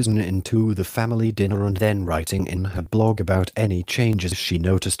of poison into the family dinner and then writing in her blog about any changes she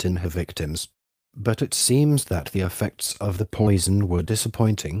noticed in her victims. But it seems that the effects of the poison were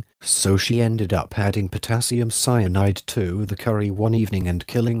disappointing, so she ended up adding potassium cyanide to the curry one evening and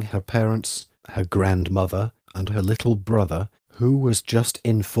killing her parents, her grandmother, and her little brother, who was just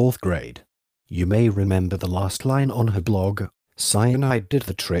in 4th grade. You may remember the last line on her blog, "Cyanide did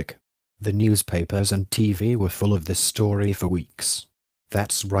the trick." The newspapers and TV were full of this story for weeks.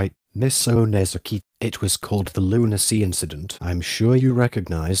 That's right, Miss Onezuki. It was called the lunacy incident. I'm sure you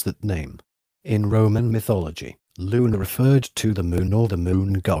recognize that name. In Roman mythology, Luna referred to the moon or the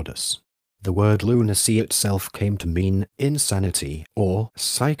moon goddess. The word lunacy itself came to mean insanity, or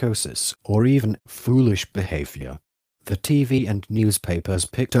psychosis, or even foolish behavior. The TV and newspapers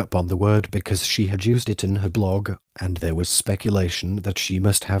picked up on the word because she had used it in her blog, and there was speculation that she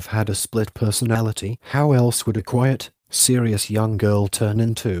must have had a split personality. How else would a quiet, serious young girl turn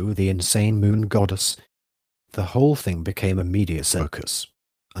into the insane moon goddess? The whole thing became a media circus.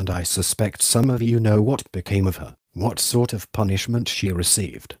 And I suspect some of you know what became of her, what sort of punishment she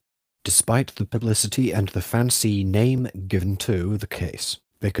received. Despite the publicity and the fancy name given to the case,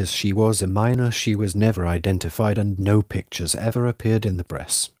 Because she was a minor, she was never identified and no pictures ever appeared in the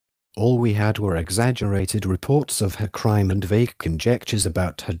press. All we had were exaggerated reports of her crime and vague conjectures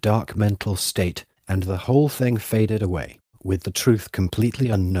about her dark mental state, and the whole thing faded away, with the truth completely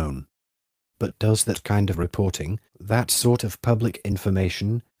unknown. But does that kind of reporting, that sort of public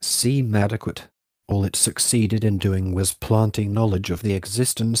information, seem adequate? All it succeeded in doing was planting knowledge of the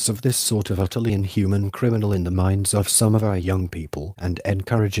existence of this sort of utterly inhuman criminal in the minds of some of our young people, and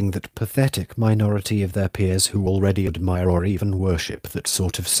encouraging that pathetic minority of their peers who already admire or even worship that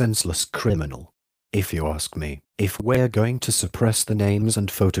sort of senseless criminal. If you ask me, if we're going to suppress the names and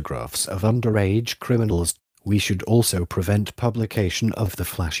photographs of underage criminals, we should also prevent publication of the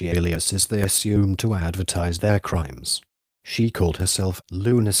flashy aliases they assume to advertise their crimes. She called herself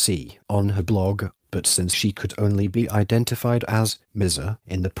Lunacy on her blog, but since she could only be identified as Misa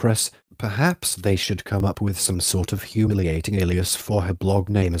in the press, perhaps they should come up with some sort of humiliating alias for her blog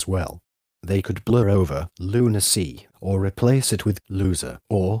name as well. They could blur over Lunacy or replace it with loser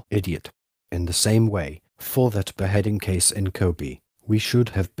or idiot. In the same way, for that beheading case in Kobe, we should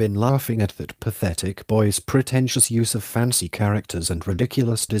have been laughing at that pathetic boy's pretentious use of fancy characters and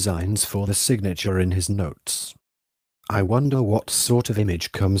ridiculous designs for the signature in his notes. I wonder what sort of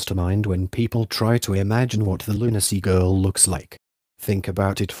image comes to mind when people try to imagine what the lunacy girl looks like. Think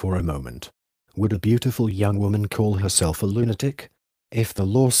about it for a moment. Would a beautiful young woman call herself a lunatic? If the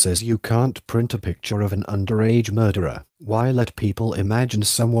law says you can't print a picture of an underage murderer, why let people imagine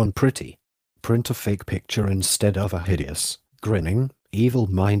someone pretty? Print a fake picture instead of a hideous, grinning,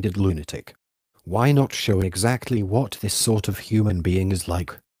 evil-minded lunatic. Why not show exactly what this sort of human being is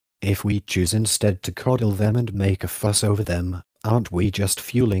like? If we choose instead to coddle them and make a fuss over them, aren't we just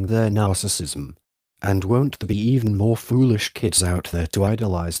fueling their narcissism? And won't there be even more foolish kids out there to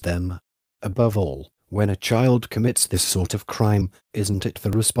idolize them? Above all, when a child commits this sort of crime, isn't it the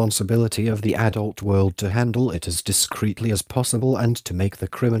responsibility of the adult world to handle it as discreetly as possible and to make the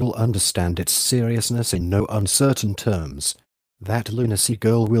criminal understand its seriousness in no uncertain terms? That lunacy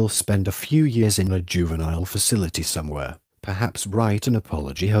girl will spend a few years in a juvenile facility somewhere, perhaps write an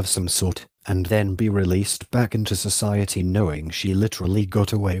apology of some sort, and then be released back into society knowing she literally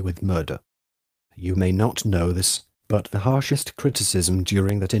got away with murder. You may not know this, but the harshest criticism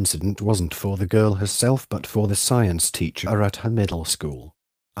during that incident wasn't for the girl herself but for the science teacher at her middle school.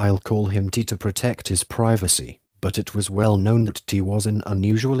 I'll call him T to protect his privacy, but it was well known that T was an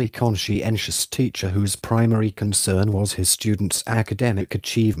unusually conscientious teacher whose primary concern was his students' academic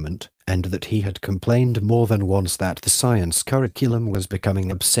achievement, and that he had complained more than once that the science curriculum was becoming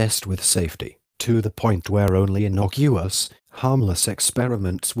obsessed with safety, to the point where only innocuous, harmless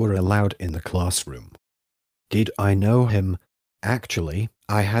experiments were allowed in the classroom. Did I know him? Actually,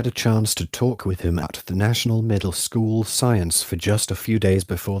 I had a chance to talk with him at the National Middle School Science Fair just a few days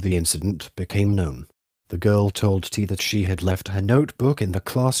before the incident became known. The girl told T that she had left her notebook in the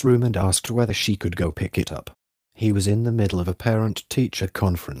classroom and asked whether she could go pick it up. He was in the middle of a parent-teacher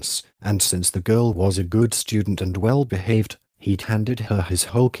conference, and since the girl was a good student and well-behaved, he'd handed her his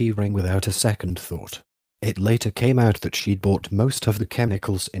whole key ring without a second thought. It later came out that she'd bought most of the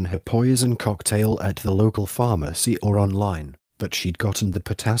chemicals in her poison cocktail at the local pharmacy or online, but she'd gotten the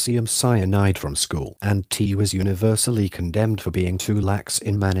potassium cyanide from school, and T was universally condemned for being too lax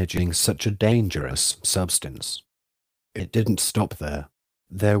in managing such a dangerous substance. It didn't stop there.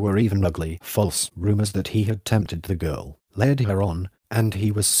 There were even ugly, false rumors that he had tempted the girl, led her on, and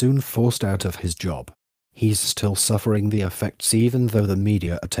he was soon forced out of his job. He's still suffering the effects even though the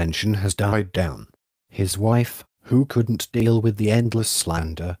media attention has died down. His wife, who couldn't deal with the endless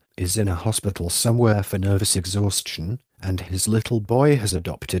slander, is in a hospital somewhere for nervous exhaustion, and his little boy has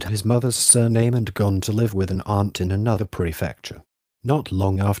adopted his mother's surname and gone to live with an aunt in another prefecture. Not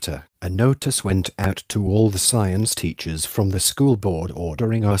long after, a notice went out to all the science teachers from the school board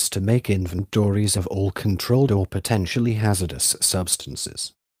ordering us to make inventories of all controlled or potentially hazardous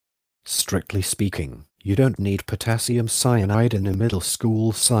substances. Strictly speaking, you don't need potassium cyanide in a middle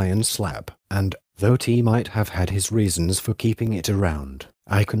school science lab, and, though T might have had his reasons for keeping it around,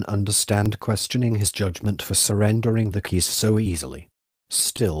 I can understand questioning his judgment for surrendering the keys so easily.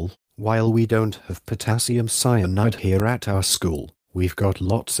 Still, while we don't have potassium cyanide here at our school, we've got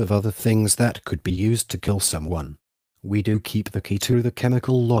lots of other things that could be used to kill someone. We do keep the key to the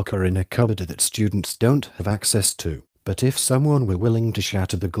chemical locker in a cupboard that students don't have access to, but if someone were willing to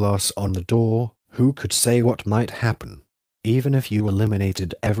shatter the glass on the door, who could say what might happen? Even if you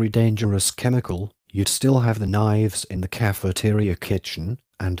eliminated every dangerous chemical, you'd still have the knives in the cafeteria kitchen,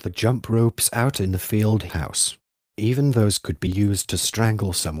 and the jump ropes out in the field house. Even those could be used to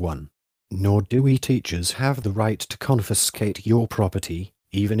strangle someone. Nor do we teachers have the right to confiscate your property,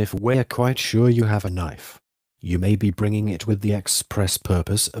 even if we're quite sure you have a knife. You may be bringing it with the express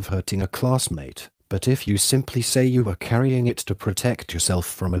purpose of hurting a classmate, but if you simply say you are carrying it to protect yourself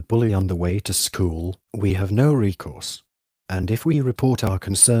from a bully on the way to school, we have no recourse. And if we report our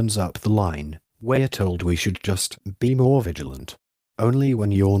concerns up the line, we're told we should just be more vigilant. Only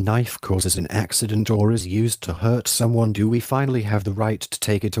when your knife causes an accident or is used to hurt someone do we finally have the right to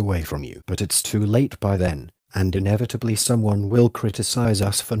take it away from you. But it's too late by then, and inevitably someone will criticize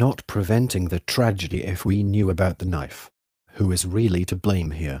us for not preventing the tragedy if we knew about the knife. Who is really to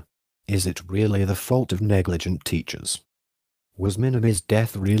blame here? Is it really the fault of negligent teachers? Was Minami's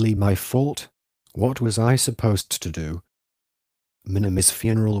death really my fault? What was I supposed to do? Minami's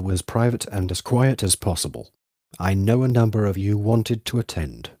funeral was private and as quiet as possible. I know a number of you wanted to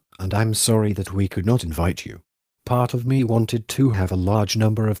attend, and I'm sorry that we could not invite you. Part of me wanted to have a large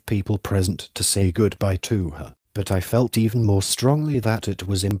number of people present to say goodbye to her, but I felt even more strongly that it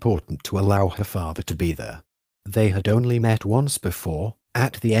was important to allow her father to be there. They had only met once before,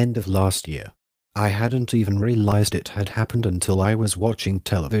 at the end of last year. I hadn't even realized it had happened until I was watching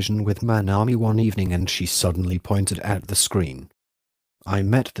television with Manami one evening and she suddenly pointed at the screen. "I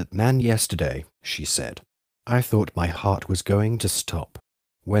met that man yesterday," she said. I thought my heart was going to stop.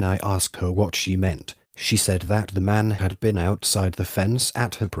 When I asked her what she meant, she said that the man had been outside the fence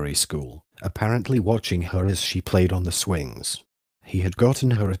at her preschool, apparently watching her as she played on the swings. He had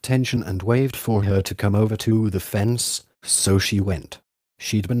gotten her attention and waved for her to come over to the fence, so she went.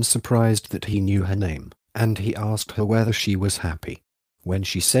 She'd been surprised that he knew her name, and he asked her whether she was happy. When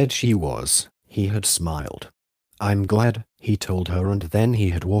she said she was, he had smiled. "I'm glad," he told her, and then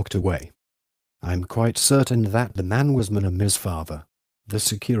he had walked away. I'm quite certain that the man was Minami's father. The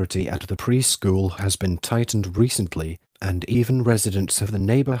security at the preschool has been tightened recently, and even residents of the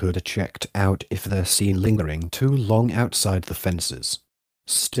neighborhood are checked out if they're seen lingering too long outside the fences.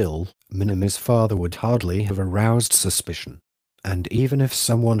 Still, Minami's father would hardly have aroused suspicion. And even if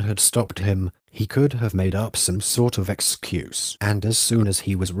someone had stopped him, he could have made up some sort of excuse, and as soon as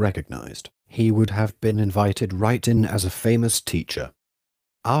he was recognized, he would have been invited right in as a famous teacher.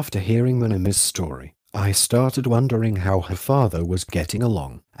 After hearing Minami's story, I started wondering how her father was getting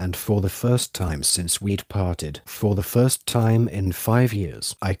along, and for the first time since we'd parted, for the first time in 5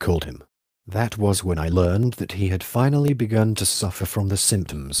 years, I called him. That was when I learned that he had finally begun to suffer from the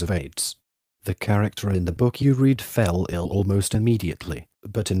symptoms of AIDS. The character in the book you read fell ill almost immediately,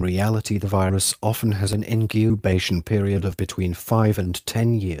 but in reality the virus often has an incubation period of between 5 and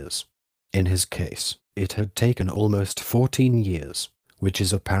 10 years. In his case, it had taken almost 14 years. Which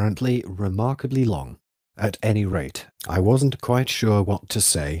is apparently remarkably long. At any rate, I wasn't quite sure what to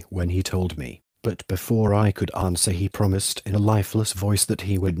say when he told me, but before I could answer he promised in a lifeless voice that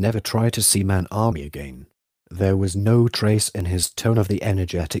he would never try to see Manami again. There was no trace in his tone of the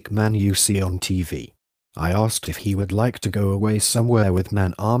energetic man you see on TV. I asked if he would like to go away somewhere with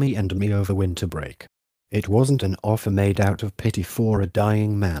Manami and me over winter break. It wasn't an offer made out of pity for a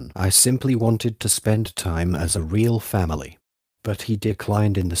dying man. I simply wanted to spend time as a real family. But he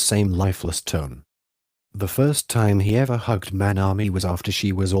declined in the same lifeless tone. The first time he ever hugged Manami was after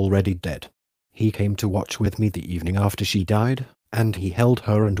she was already dead. He came to watch with me the evening after she died, and he held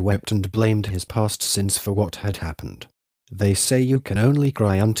her and wept and blamed his past sins for what had happened. They say you can only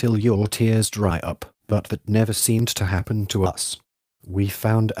cry until your tears dry up, but that never seemed to happen to us. We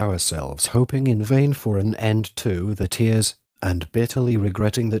found ourselves hoping in vain for an end to the tears, and bitterly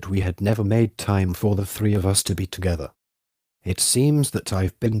regretting that we had never made time for the three of us to be together. It seems that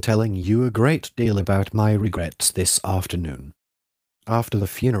I've been telling you a great deal about my regrets this afternoon. After the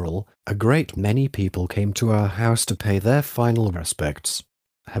funeral, a great many people came to our house to pay their final respects.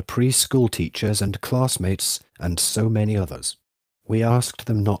 Her preschool teachers and classmates, and so many others. We asked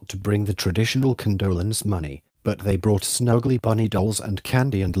them not to bring the traditional condolence money, but they brought snuggly bunny dolls and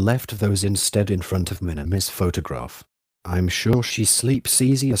candy and left those instead in front of Minami's photograph. I'm sure she sleeps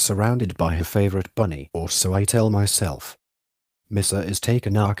easier surrounded by her favorite bunny, or so I tell myself. Mrs.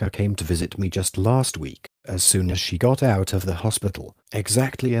 Takanaka came to visit me just last week, as soon as she got out of the hospital,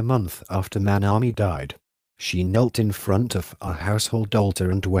 exactly a month after Manami died. She knelt in front of our household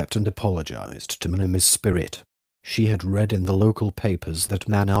altar and wept and apologized to Minami's spirit. She had read in the local papers that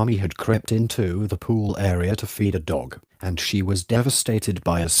Manami had crept into the pool area to feed a dog, and she was devastated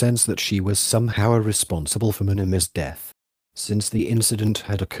by a sense that she was somehow responsible for Minami's death. Since the incident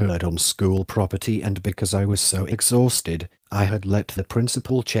had occurred on school property and because I was so exhausted, I had let the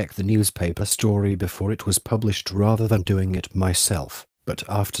principal check the newspaper story before it was published rather than doing it myself, but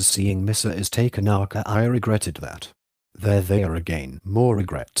after seeing Mrs. Takanaka I regretted that. There they are again, more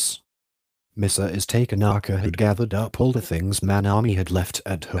regrets. Misa Takanaka had gathered up all the things Manami had left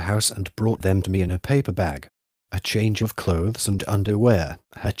at her house and brought them to me in a paper bag. A change of clothes and underwear,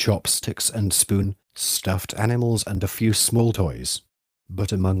 her chopsticks and spoon, stuffed animals and a few small toys.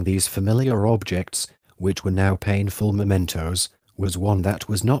 But among these familiar objects, which were now painful mementos, was one that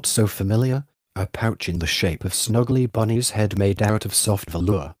was not so familiar, a pouch in the shape of Snuggly Bunny's head made out of soft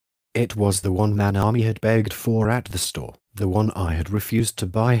velour. It was the one Manami had begged for at the store, the one I had refused to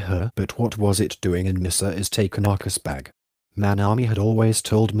buy her. But what was it doing in Misa Takanaka's bag? Manami had always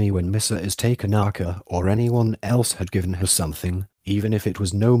told me when Misa Takanaka or anyone else had given her something, even if it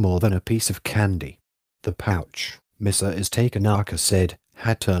was no more than a piece of candy. The pouch, Misa Takanaka said,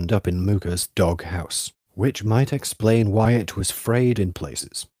 had turned up in Muka's doghouse, which might explain why it was frayed in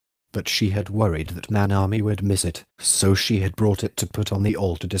places. But she had worried that Manami would miss it, so she had brought it to put on the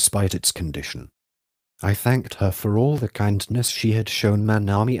altar despite its condition. I thanked her for all the kindness she had shown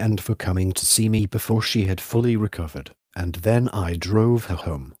Manami and for coming to see me before she had fully recovered, and then I drove her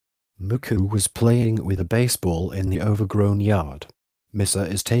home. Muku was playing with a baseball in the overgrown yard. Misa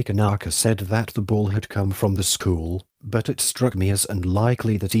Takanaka said that the ball had come from the school, but it struck me as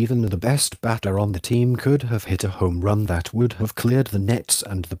unlikely that even the best batter on the team could have hit a home run that would have cleared the nets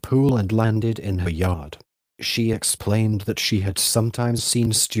and the pool and landed in her yard. She explained that she had sometimes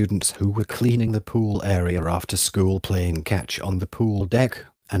seen students who were cleaning the pool area after school playing catch on the pool deck,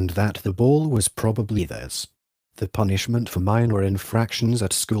 and that the ball was probably theirs. The punishment for minor infractions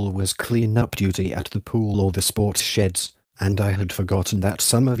at school was clean-up duty at the pool or the sports sheds, and I had forgotten that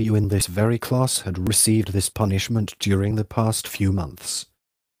some of you in this very class had received this punishment during the past few months.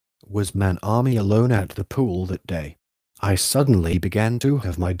 Was Manami alone at the pool that day? I suddenly began to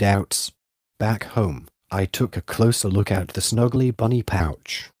have my doubts. Back home, I took a closer look at the Snuggly Bunny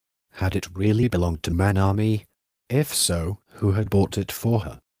pouch. Had it really belonged to Manami? If so, who had bought it for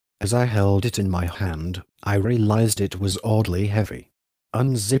her? As I held it in my hand, I realized it was oddly heavy.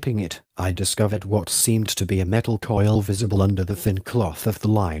 Unzipping it, I discovered what seemed to be a metal coil visible under the thin cloth of the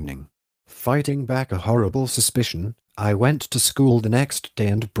lining. Fighting back a horrible suspicion, I went to school the next day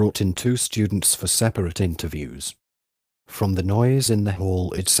and brought in 2 students for separate interviews. From the noise in the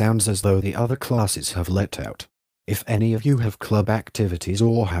hall, it sounds as though the other classes have let out. If any of you have club activities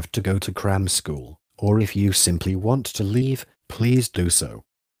or have to go to cram school, or if you simply want to leave, please do so.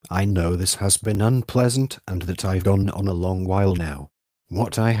 I know this has been unpleasant and that I've gone on a long while now.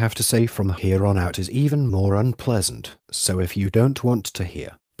 What I have to say from here on out is even more unpleasant, so if you don't want to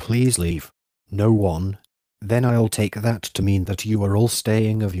hear, please leave. No one? Then I'll take that to mean that you are all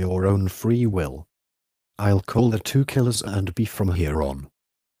staying of your own free will. I'll call the 2 killers and be from here on.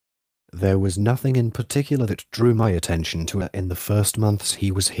 There was nothing in particular that drew my attention to it in the first months he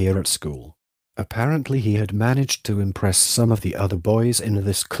was here at school. Apparently he had managed to impress some of the other boys in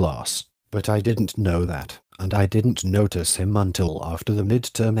this class, but I didn't know that, and I didn't notice him until after the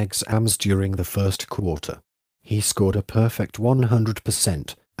midterm exams during the first quarter. He scored a perfect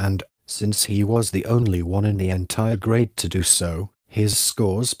 100%, and, since he was the only one in the entire grade to do so, his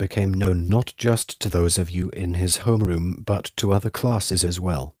scores became known not just to those of you in his homeroom but to other classes as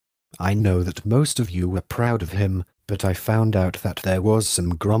well. I know that most of you were proud of him, but I found out that there was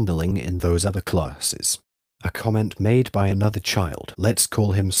some grumbling in those other classes. A comment made by another child, let's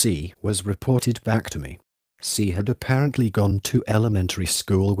call him C, was reported back to me. C had apparently gone to elementary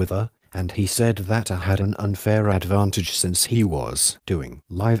school with her, and he said that I had an unfair advantage since he was doing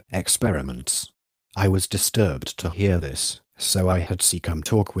live experiments. I was disturbed to hear this, so I had C come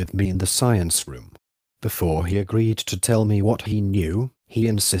talk with me in the science room. Before he agreed to tell me what he knew, he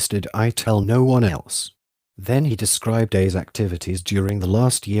insisted I tell no one else. Then he described A's activities during the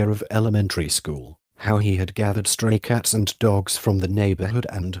last year of elementary school, how he had gathered stray cats and dogs from the neighborhood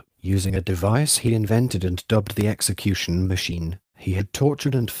and, using a device he invented and dubbed the execution machine, he had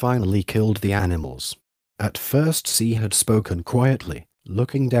tortured and finally killed the animals. At first C had spoken quietly,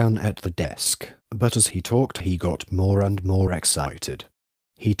 looking down at the desk, but as he talked he got more and more excited.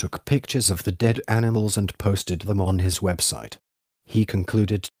 He took pictures of the dead animals and posted them on his website. He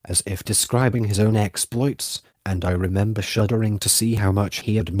concluded, as if describing his own exploits, and I remember shuddering to see how much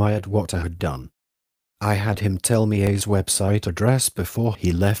he admired what I had done. I had him tell me A's website address before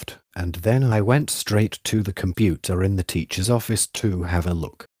he left, and then I went straight to the computer in the teacher's office to have a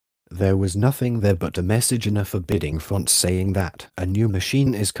look. There was nothing there but a message in a forbidding font saying that a new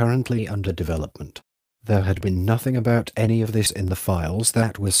machine is currently under development. There had been nothing about any of this in the files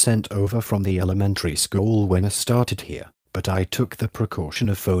that were sent over from the elementary school when I started here, but I took the precaution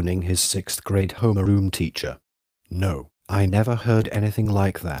of phoning his 6th grade homeroom teacher. No, I never heard anything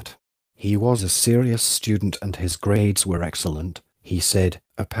like that. He was a serious student and his grades were excellent, he said,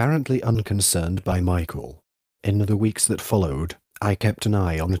 apparently unconcerned by my call. In the weeks that followed, I kept an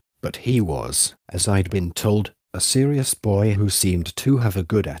eye on it, but he was, as I'd been told, a serious boy who seemed to have a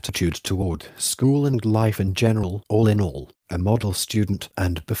good attitude toward school and life in general. All in all, a model student,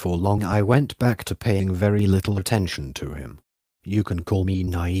 and before long I went back to paying very little attention to him. You can call me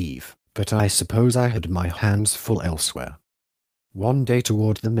naive, but I suppose I had my hands full elsewhere. One day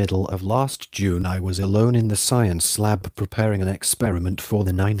toward the middle of last June I was alone in the science lab preparing an experiment for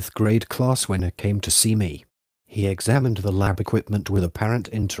the 9th grade class when he came to see me. He examined the lab equipment with apparent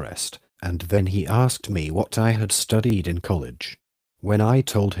interest, and then he asked me what I had studied in college. When I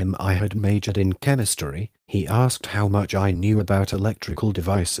told him I had majored in chemistry, he asked how much I knew about electrical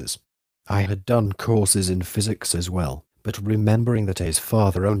devices. I had done courses in physics as well, but remembering that his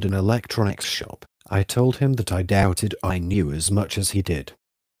father owned an electronics shop, I told him that I doubted I knew as much as he did.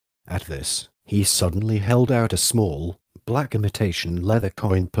 At this, he suddenly held out a small, black imitation leather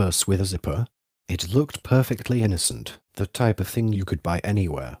coin purse with a zipper. It looked perfectly innocent, the type of thing you could buy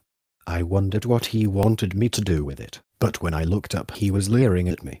anywhere. I wondered what he wanted me to do with it, but when I looked up he was leering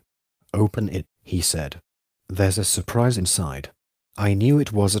at me. "Open it," he said. "There's a surprise inside." I knew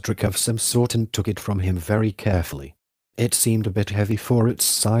it was a trick of some sort and took it from him very carefully. It seemed a bit heavy for its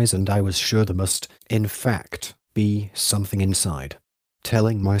size and I was sure there must, in fact, be something inside.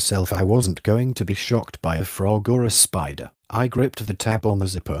 Telling myself I wasn't going to be shocked by a frog or a spider, I gripped the tab on the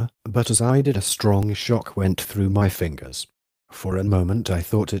zipper, but as I did a strong shock went through my fingers. For a moment I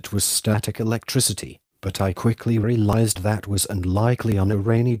thought it was static electricity, but I quickly realized that was unlikely on a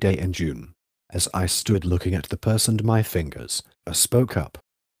rainy day in June. As I stood looking at the purse and my fingers, I spoke up.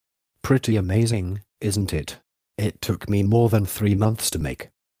 "Pretty amazing, isn't it? It took me more than 3 months to make."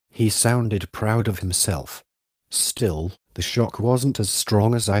 He sounded proud of himself. Still, the shock wasn't as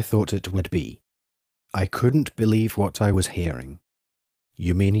strong as I thought it would be. I couldn't believe what I was hearing.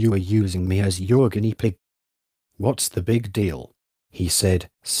 "You mean you were using me as your guinea pig?" "What's the big deal?" he said,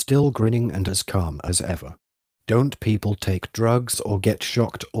 still grinning and as calm as ever. "Don't people take drugs or get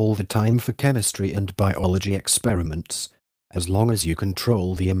shocked all the time for chemistry and biology experiments, as long as you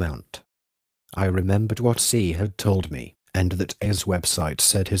control the amount?" I remembered what C had told me, and that A's website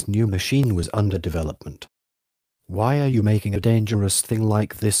said his new machine was under development. "Why are you making a dangerous thing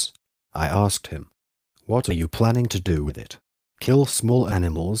like this?" I asked him. "What are you planning to do with it? Kill small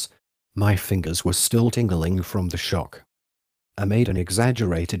animals?" My fingers were still tingling from the shock. I made an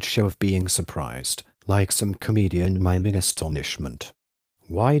exaggerated show of being surprised, like some comedian miming astonishment.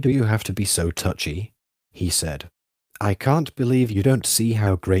 "Why do you have to be so touchy?" he said. "I can't believe you don't see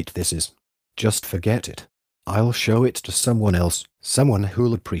how great this is. Just forget it. I'll show it to someone else, someone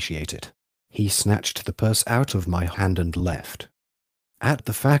who'll appreciate it." He snatched the purse out of my hand and left. At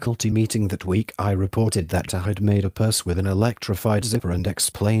the faculty meeting that week I reported that I had made a purse with an electrified zipper and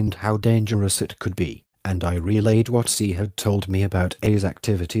explained how dangerous it could be, and I relayed what C had told me about A's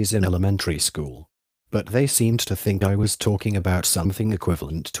activities in elementary school. But they seemed to think I was talking about something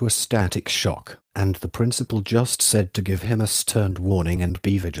equivalent to a static shock, and the principal just said to give him a stern warning and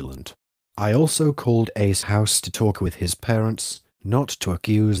be vigilant. I also called A's house to talk with his parents, not to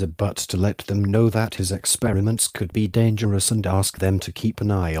accuse him but to let them know that his experiments could be dangerous and ask them to keep an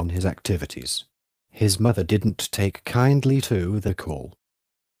eye on his activities. His mother didn't take kindly to the call.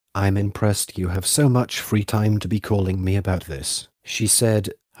 "I'm impressed you have so much free time to be calling me about this," she said,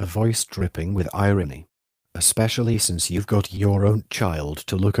 her voice dripping with irony. "Especially since you've got your own child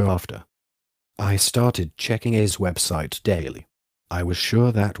to look after." I started checking A's website daily. I was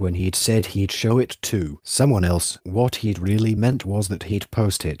sure that when he'd said he'd show it to someone else, what he'd really meant was that he'd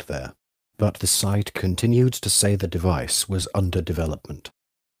post it there. But the site continued to say the device was under development.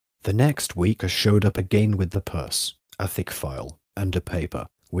 The next week I showed up again with the purse, a thick file, and a paper,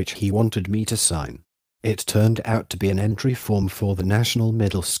 which he wanted me to sign. It turned out to be an entry form for the National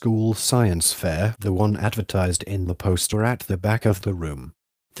Middle School Science Fair, the one advertised in the poster at the back of the room.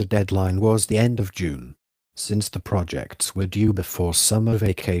 The deadline was the end of June. Since the projects were due before summer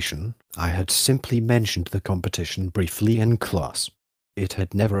vacation, I had simply mentioned the competition briefly in class. It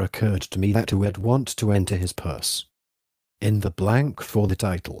had never occurred to me that he would want to enter his purse. In the blank for the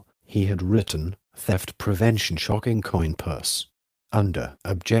title, he had written, "Theft Prevention Shocking Coin Purse." Under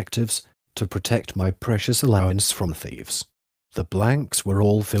Objectives, to protect my precious allowance from thieves. The blanks were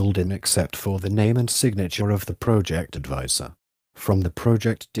all filled in except for the name and signature of the project advisor. From the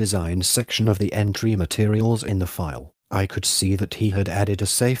project design section of the entry materials in the file, I could see that he had added a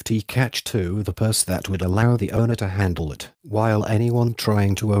safety catch to the purse that would allow the owner to handle it, while anyone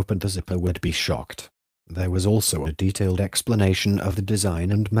trying to open the zipper would be shocked. There was also a detailed explanation of the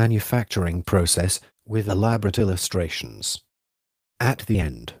design and manufacturing process, with elaborate illustrations. At the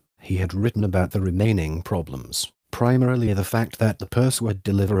end, he had written about the remaining problems, primarily the fact that the purse would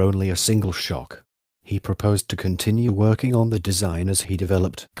deliver only a single shock. He proposed to continue working on the design as he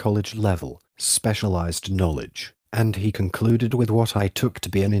developed college-level, specialized knowledge, and he concluded with what I took to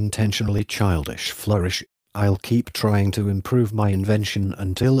be an intentionally childish flourish: "I'll keep trying to improve my invention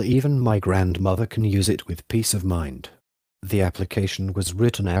until even my grandmother can use it with peace of mind." The application was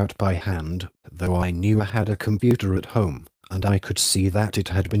written out by hand, though I knew I had a computer at home, and I could see that it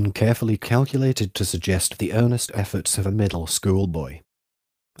had been carefully calculated to suggest the earnest efforts of a middle school boy.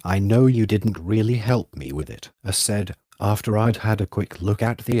 "I know you didn't really help me with it," I said, after I'd had a quick look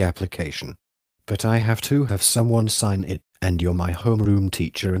at the application. "But I have to have someone sign it, and you're my homeroom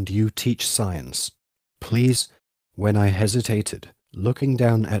teacher and you teach science. Please." When I hesitated, looking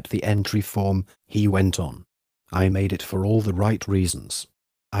down at the entry form, he went on. "I made it for all the right reasons.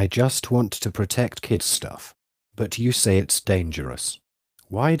 I just want to protect kids' stuff. But you say it's dangerous.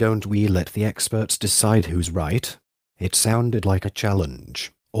 Why don't we let the experts decide who's right?" It sounded like a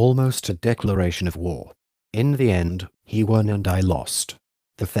challenge, almost a declaration of war. In the end, he won and I lost.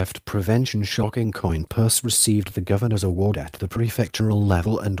 The theft prevention shocking coin purse received the governor's award at the prefectural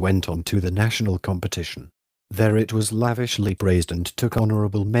level and went on to the national competition. There it was lavishly praised and took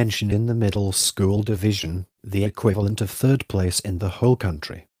honorable mention in the middle school division, the equivalent of third place in the whole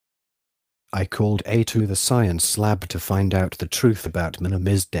country. I called to the science lab to find out the truth about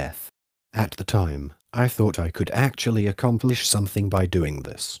Minami's death. At the time, I thought I could actually accomplish something by doing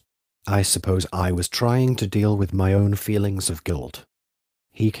this. I suppose I was trying to deal with my own feelings of guilt.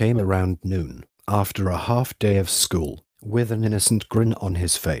 He came around noon, after a half-day of school, with an innocent grin on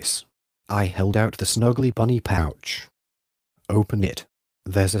his face. I held out the snuggly bunny pouch. "Open it.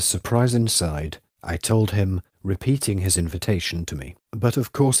 There's a surprise inside," I told him, repeating his invitation to me, but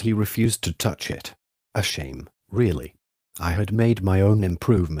of course he refused to touch it. A shame, really. I had made my own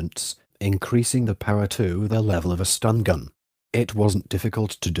improvements, increasing the power to the level of a stun gun. It wasn't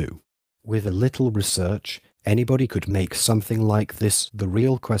difficult to do. With a little research, anybody could make something like this. The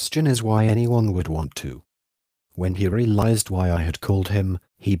real question is why anyone would want to. When he realized why I had called him,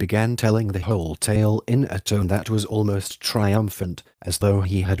 he began telling the whole tale in a tone that was almost triumphant, as though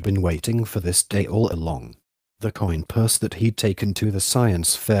he had been waiting for this day all along. The coin purse that he'd taken to the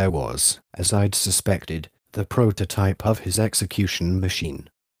science fair was, as I'd suspected, the prototype of his execution machine.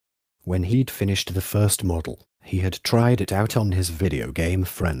 When he'd finished the first model, he had tried it out on his video game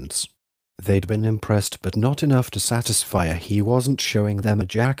friends. They'd been impressed but not enough to satisfy. He wasn't showing them a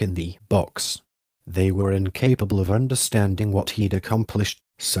jack-in-the-box. They were incapable of understanding what he'd accomplished,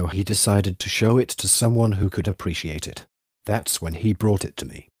 so he decided to show it to someone who could appreciate it. That's when he brought it to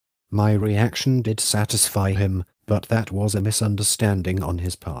me. My reaction did satisfy him, but that was a misunderstanding on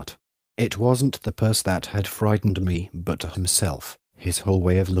his part. It wasn't the purse that had frightened me, but himself, his whole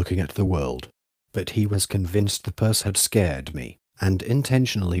way of looking at the world. But he was convinced the purse had scared me, and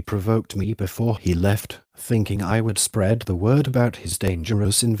intentionally provoked me before he left, thinking I would spread the word about his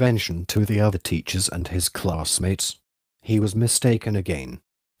dangerous invention to the other teachers and his classmates. He was mistaken again.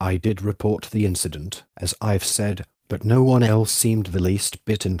 I did report the incident, as I've said, but no one else seemed the least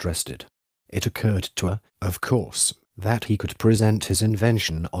bit interested. It occurred to her, of course, that he could present his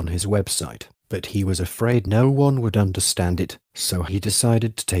invention on his website, but he was afraid no one would understand it, so he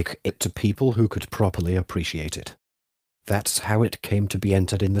decided to take it to people who could properly appreciate it. That's how it came to be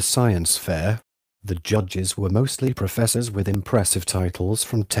entered in the science fair. The judges were mostly professors with impressive titles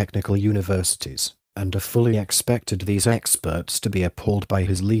from technical universities, and I fully expected these experts to be appalled by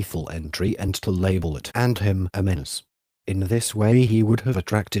his lethal entry and to label it and him a menace. In this way he would have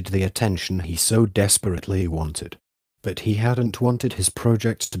attracted the attention he so desperately wanted. But he hadn't wanted his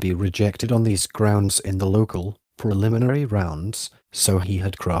project to be rejected on these grounds in the local, preliminary rounds, so he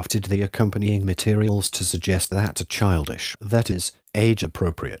had crafted the accompanying materials to suggest that a childish, that is,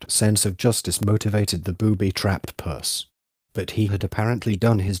 age-appropriate sense of justice motivated the booby-trapped purse. But he had apparently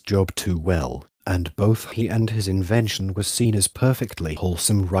done his job too well, and both he and his invention was seen as perfectly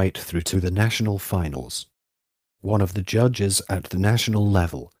wholesome right through to the national finals. One of the judges at the national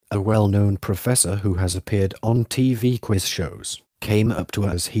level, a well-known professor who has appeared on TV quiz shows, came up to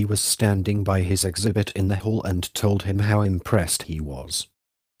us as he was standing by his exhibit in the hall and told him how impressed he was.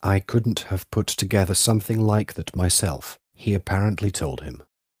 I couldn't have put together something like that myself, he apparently told him.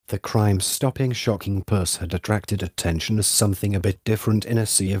 The crime-stopping shocking purse had attracted attention as something a bit different in a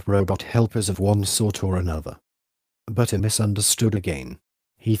sea of robot helpers of one sort or another. But he misunderstood again.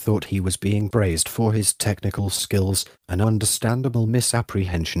 He thought he was being praised for his technical skills, an understandable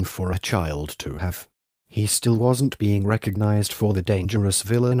misapprehension for a child to have. He still wasn't being recognized for the dangerous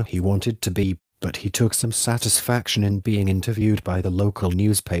villain he wanted to be, but he took some satisfaction in being interviewed by the local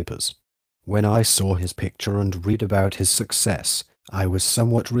newspapers. When I saw his picture and read about his success, I was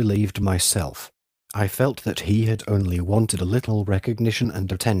somewhat relieved myself. I felt that he had only wanted a little recognition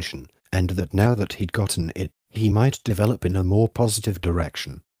and attention, and that now that he'd gotten it, he might develop in a more positive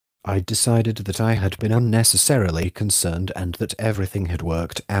direction. I decided that I had been unnecessarily concerned and that everything had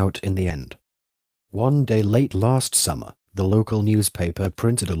worked out in the end. One day late last summer, the local newspaper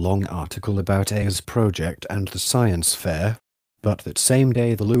printed a long article about A's project and the science fair, but that same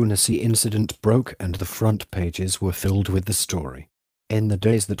day the lunacy incident broke and the front pages were filled with the story. In the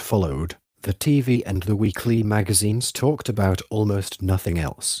days that followed, the TV and the weekly magazines talked about almost nothing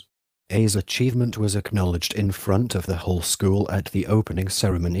else. A's achievement was acknowledged in front of the whole school at the opening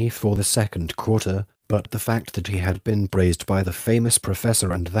ceremony for the second quarter, but the fact that he had been praised by the famous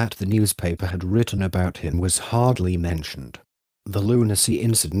professor and that the newspaper had written about him was hardly mentioned. The lunacy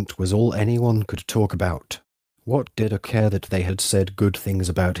incident was all anyone could talk about. What did A care that they had said good things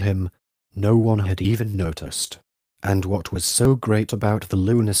about him? No one had even noticed. And what was so great about the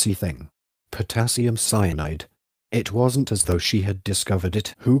lunacy thing? Potassium cyanide. It wasn't as though she had discovered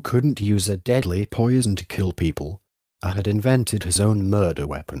it. Who couldn't use a deadly poison to kill people? A had invented his own murder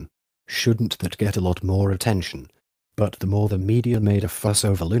weapon. Shouldn't that get a lot more attention? But the more the media made a fuss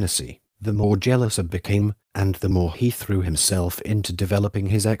over lunacy, the more jealous A became, and the more he threw himself into developing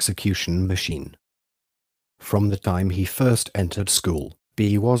his execution machine. From the time he first entered school,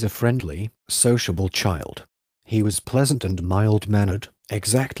 B was a friendly, sociable child. He was pleasant and mild-mannered,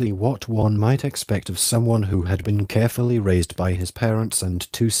 exactly what one might expect of someone who had been carefully raised by his parents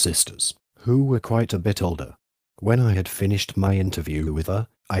and two sisters, who were quite a bit older. When I had finished my interview with her,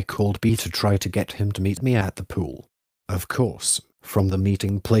 I called B to try to get him to meet me at the pool. Of course, from the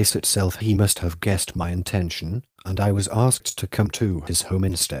meeting place itself he must have guessed my intention, and I was asked to come to his home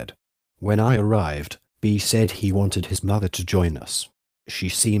instead. When I arrived, B said he wanted his mother to join us. She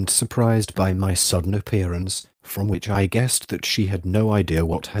seemed surprised by my sudden appearance, from which I guessed that she had no idea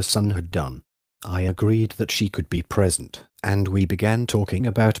what her son had done. I agreed that she could be present, and we began talking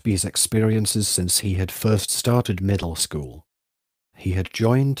about B's experiences since he had first started middle school. He had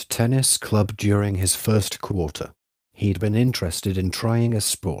joined tennis club during his first quarter. He'd been interested in trying a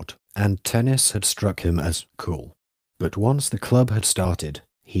sport, and tennis had struck him as cool. But once the club had started,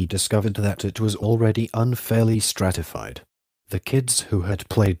 he discovered that it was already unfairly stratified. The kids who had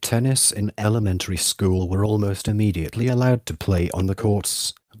played tennis in elementary school were almost immediately allowed to play on the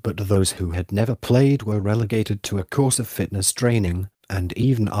courts, but those who had never played were relegated to a course of fitness training, and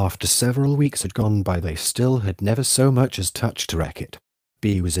even after several weeks had gone by they still had never so much as touched a racket.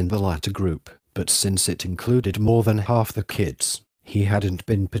 B was in the latter group, but since it included more than half the kids, he hadn't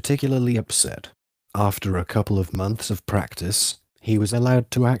been particularly upset. After a couple of months of practice, he was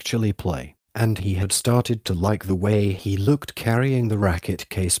allowed to actually play, and he had started to like the way he looked carrying the racket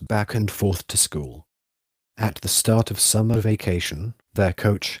case back and forth to school. At the start of summer vacation, their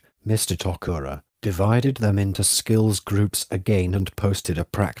coach, Mr. Tokura, divided them into skills groups again and posted a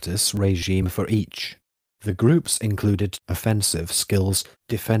practice regime for each. The groups included offensive skills,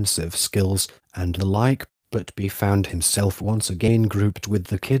 defensive skills, and the like, but B found himself once again grouped with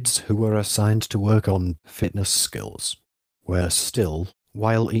the kids who were assigned to work on fitness skills. Worse still,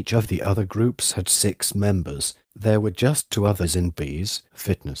 while each of the other groups had 6 members, there were just 2 others in B's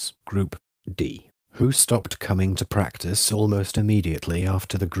fitness group, D, who stopped coming to practice almost immediately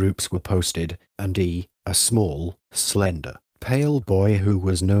after the groups were posted, and E, a small, slender, pale boy who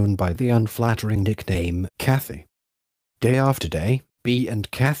was known by the unflattering nickname Kathy. Day after day, B and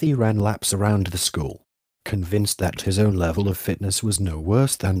Kathy ran laps around the school. Convinced that his own level of fitness was no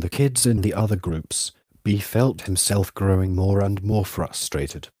worse than the kids in the other groups, B felt himself growing more and more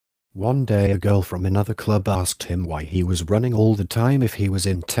frustrated. One day a girl from another club asked him why he was running all the time if he was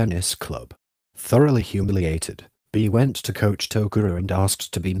in tennis club. Thoroughly humiliated, B went to Coach Tokura and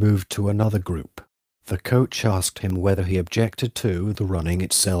asked to be moved to another group. The coach asked him whether he objected to the running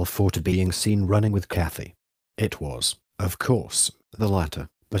itself or to being seen running with Kathy. It was, of course, the latter,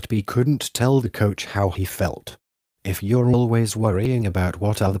 but B couldn't tell the coach how he felt. If you're always worrying about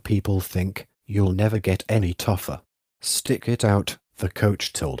what other people think, you'll never get any tougher. Stick it out, the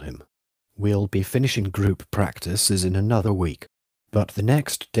coach told him. We'll be finishing group practices in another week. But the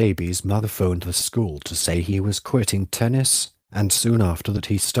next day B's mother phoned the school to say he was quitting tennis, and soon after that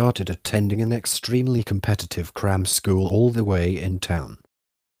he started attending an extremely competitive cram school all the way in town.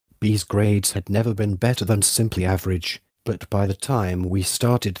 B's grades had never been better than simply average, but by the time we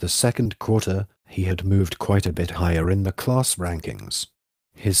started the second quarter, he had moved quite a bit higher in the class rankings.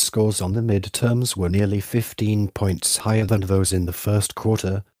 His scores on the midterms were nearly 15 points higher than those in the first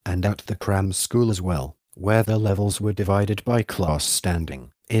quarter, and at the cram school as well, where the levels were divided by class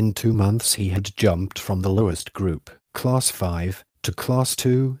standing. In 2 months he had jumped from the lowest group, Class 5, to Class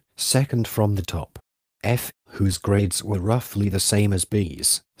 2, second from the top. F, whose grades were roughly the same as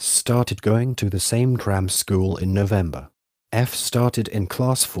B's, started going to the same cram school in November. F started in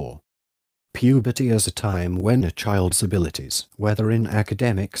Class 4. Puberty is a time when a child's abilities, whether in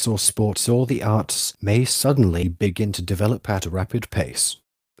academics or sports or the arts, may suddenly begin to develop at a rapid pace.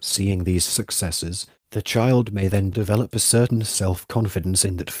 Seeing these successes, the child may then develop a certain self-confidence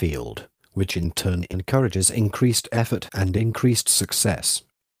in that field, which in turn encourages increased effort and increased success.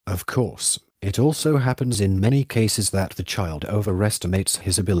 Of course, it also happens in many cases that the child overestimates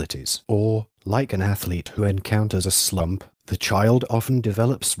his abilities, or, like an athlete who encounters a slump, the child often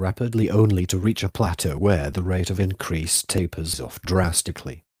develops rapidly only to reach a plateau where the rate of increase tapers off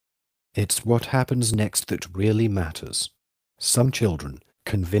drastically. It's what happens next that really matters. Some children,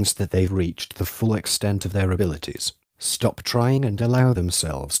 convinced that they've reached the full extent of their abilities, stop trying and allow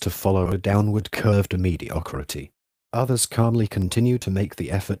themselves to follow a downward curve to mediocrity. Others calmly continue to make the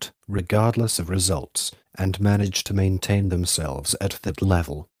effort, regardless of results, and manage to maintain themselves at that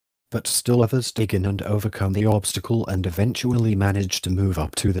level. But still others dig in and overcome the obstacle and eventually manage to move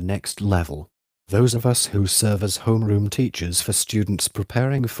up to the next level. Those of us who serve as homeroom teachers for students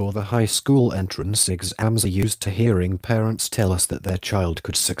preparing for the high school entrance exams are used to hearing parents tell us that their child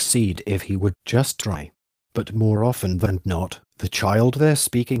could succeed if he would just try. But more often than not, the child they're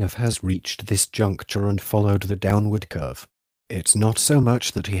speaking of has reached this juncture and followed the downward curve. It's not so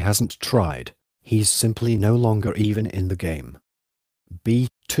much that he hasn't tried, he's simply no longer even in the game. B,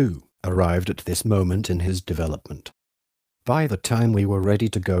 too, arrived at this moment in his development. By the time we were ready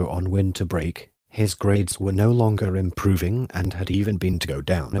to go on winter break, his grades were no longer improving and had even been to go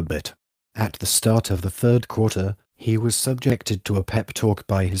down a bit. At the start of the third quarter, he was subjected to a pep talk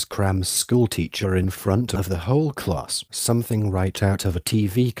by his cram school teacher in front of the whole class, something right out of a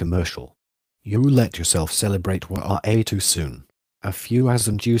TV commercial. You let yourself celebrate way too soon. A few as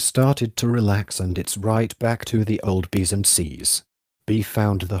and you started to relax and it's right back to the old B's and C's. B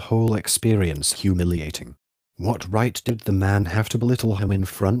found the whole experience humiliating. What right did the man have to belittle him in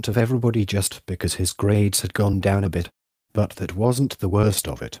front of everybody just because his grades had gone down a bit? But that wasn't the worst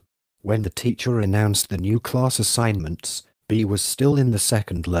of it. When the teacher announced the new class assignments, B was still in the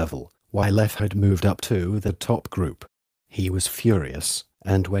second level, while F had moved up to the top group. He was furious,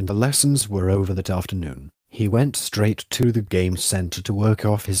 and when the lessons were over that afternoon, he went straight to the game center to work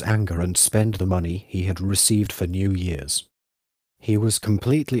off his anger and spend the money he had received for New Year's. He was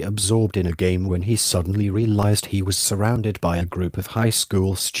completely absorbed in a game when he suddenly realized he was surrounded by a group of high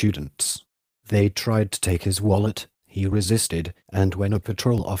school students. They tried to take his wallet, he resisted, and when a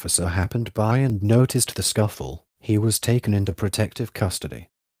patrol officer happened by and noticed the scuffle, he was taken into protective custody.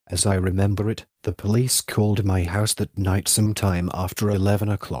 As I remember it, the police called my house that night sometime after 11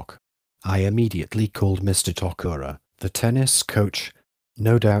 o'clock. I immediately called Mr. Tokura, the tennis coach.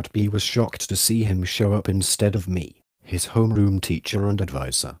 No doubt B was shocked to see him show up instead of me, his homeroom teacher and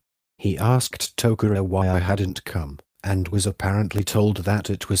advisor. He asked Tokura why I hadn't come, and was apparently told that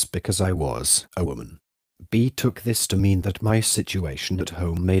it was because I was a woman. B took this to mean that my situation at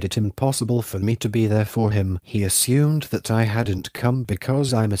home made it impossible for me to be there for him. He assumed that I hadn't come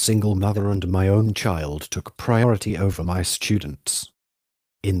because I'm a single mother and my own child took priority over my students.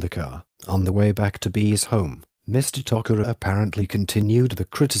 In the car, on the way back to B's home, Mr. Tokura apparently continued the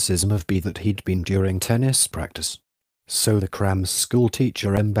criticism of B that he'd been during tennis practice. So the cram school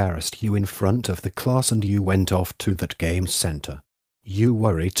teacher embarrassed you in front of the class and you went off to that game center. You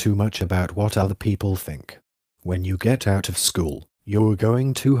worry too much about what other people think. When you get out of school, you're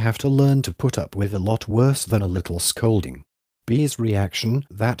going to have to learn to put up with a lot worse than a little scolding. B's reaction,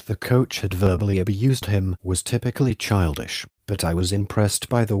 that the coach had verbally abused him, was typically childish, but I was impressed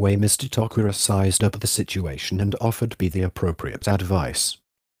by the way Mr. Tokura sized up the situation and offered B the appropriate advice.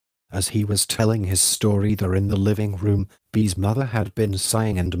 As he was telling his story there in the living room, B's mother had been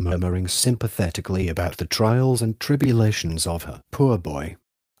sighing and murmuring sympathetically about the trials and tribulations of her poor boy.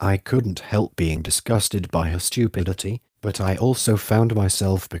 I couldn't help being disgusted by her stupidity, but I also found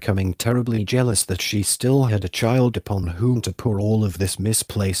myself becoming terribly jealous that she still had a child upon whom to pour all of this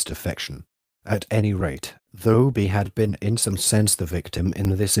misplaced affection. At any rate, though B had been in some sense the victim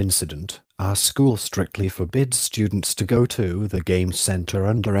in this incident, our school strictly forbids students to go to the game center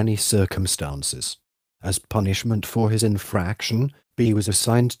under any circumstances. As punishment for his infraction, B was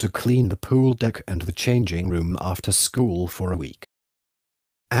assigned to clean the pool deck and the changing room after school for a week.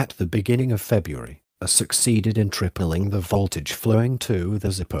 At the beginning of February, succeeded in tripling the voltage flowing to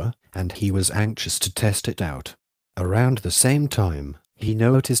the zipper, and he was anxious to test it out. Around the same time, he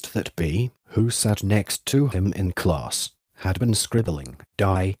noticed that B, who sat next to him in class, had been scribbling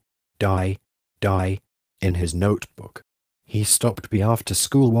die, die, die in his notebook. He stopped B after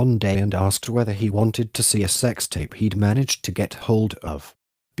school one day and asked whether he wanted to see a sex tape he'd managed to get hold of.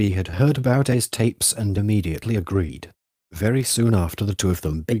 B had heard about A's tapes and immediately agreed. Very soon after, the two of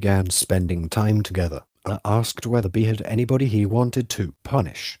them began spending time together. A asked whether B had anybody he wanted to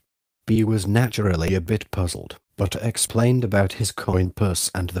punish. B was naturally a bit puzzled, but explained about his coin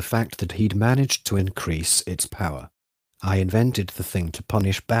purse and the fact that he'd managed to increase its power. I invented the thing to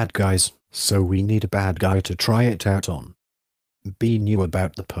punish bad guys, so we need a bad guy to try it out on. B knew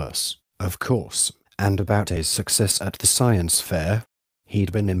about the purse, of course, and about his success at the science fair.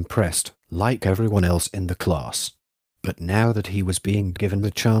 He'd been impressed, like everyone else in the class. But now that he was being given the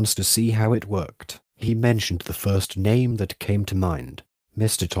chance to see how it worked, he mentioned the first name that came to mind,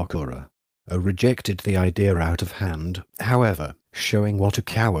 Mr. Tokura. Rejected the idea out of hand, however, showing what a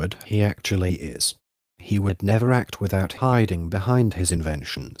coward he actually is. He would never act without hiding behind his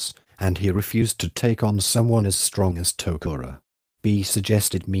inventions, and he refused to take on someone as strong as Tokura. B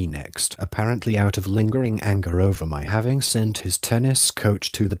suggested me next, apparently out of lingering anger over my having sent his tennis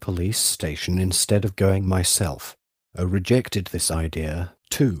coach to the police station instead of going myself. Rejected this idea,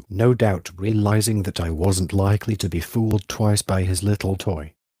 too, no doubt realizing that I wasn't likely to be fooled twice by his little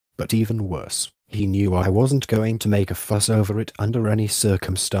toy. But even worse, he knew I wasn't going to make a fuss over it under any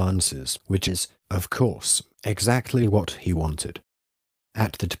circumstances, which is, of course, exactly what he wanted.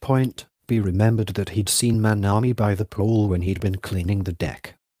 At that point, B remembered that he'd seen Manami by the pool when he'd been cleaning the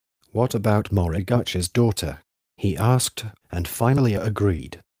deck. What about Moriguchi's daughter? He asked, and finally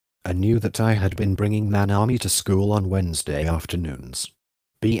agreed. I knew that I had been bringing Manami to school on Wednesday afternoons.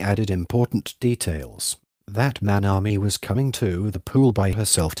 B added important details, that Manami was coming to the pool by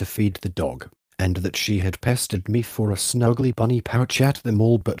herself to feed the dog, and that she had pestered me for a snuggly bunny pouch at the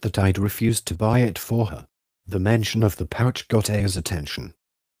mall but that I'd refused to buy it for her. The mention of the pouch got A's attention.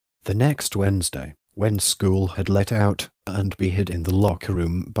 The next Wednesday, when school had let out, and B hid in the locker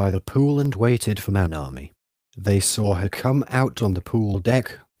room by the pool and waited for Manami. They saw her come out on the pool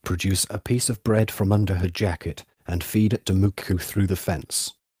deck, produce a piece of bread from under her jacket, and feed it to Muku through the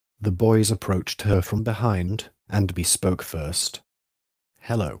fence. The boys approached her from behind, and B spoke first.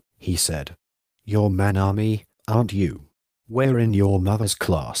 "Hello," he said. "You're Manami, aren't you? We're in your mother's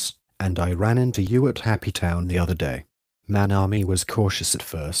class, and I ran into you at Happy Town the other day." Manami was cautious at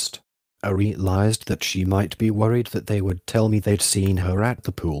first. I realized that she might be worried that they would tell me they'd seen her at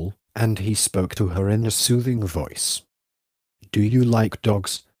the pool, and he spoke to her in a soothing voice. "Do you like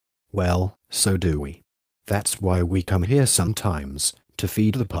dogs? Well, so do we. That's why we come here sometimes, to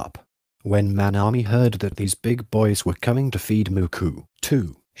feed the pup." When Manami heard that these big boys were coming to feed Muku,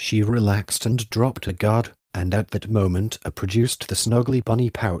 too, she relaxed and dropped her guard, and at that moment produced the snuggly bunny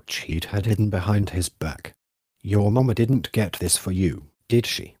pouch he'd had hidden behind his back. "Your mama didn't get this for you, did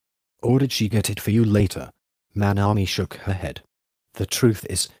she? Or did she get it for you later?" Manami shook her head. "The truth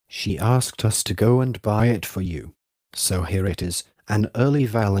is, she asked us to go and buy it for you. So here it is, an early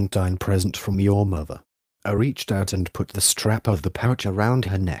Valentine present from your mother." I reached out and put the strap of the pouch around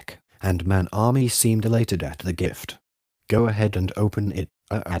her neck, and Manami seemed elated at the gift. "Go ahead and open it,"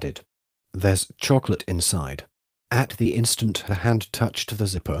 I added. "There's chocolate inside." At the instant her hand touched the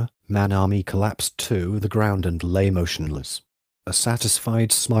zipper, Manami collapsed to the ground and lay motionless. A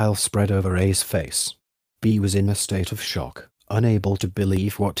satisfied smile spread over A's face. B was in a state of shock, unable to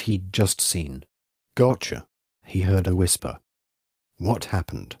believe what he'd just seen. "Gotcha," he heard her whisper. "What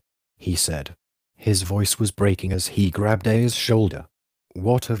happened?" he said. His voice was breaking as he grabbed A's shoulder.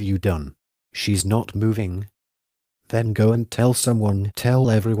 "What have you done? She's not moving." "Then go and tell someone, tell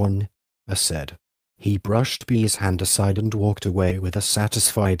everyone," I said. He brushed B's hand aside and walked away with a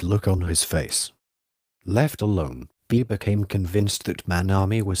satisfied look on his face. Left alone, B became convinced that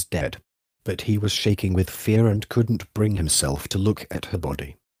Manami was dead. But he was shaking with fear and couldn't bring himself to look at her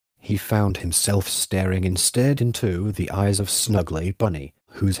body. He found himself staring instead into the eyes of Snuggly Bunny,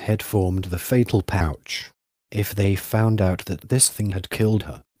 whose head formed the fatal pouch. If they found out that this thing had killed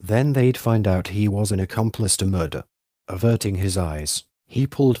her, then they'd find out he was an accomplice to murder. Averting his eyes, he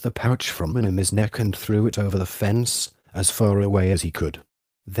pulled the pouch from Manami's neck and threw it over the fence, as far away as he could.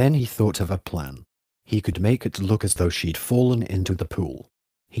 Then he thought of a plan. He could make it look as though she'd fallen into the pool.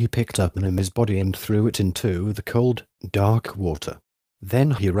 He picked up Manami's body and threw it into the cold, dark water.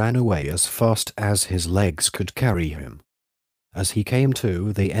 Then he ran away as fast as his legs could carry him. As he came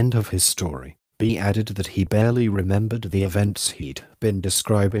to the end of his story, B added that he barely remembered the events he'd been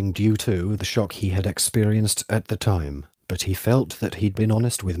describing due to the shock he had experienced at the time, but he felt that he'd been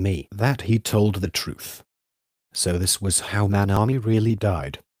honest with me, that he'd told the truth. So this was how Manami really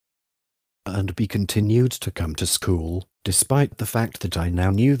died. And B continued to come to school, despite the fact that I now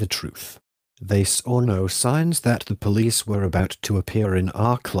knew the truth. They saw no signs that the police were about to appear in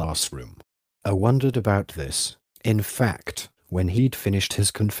our classroom. I wondered about this. In fact, when he'd finished his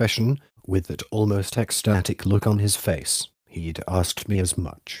confession, with that almost ecstatic look on his face, he'd asked me as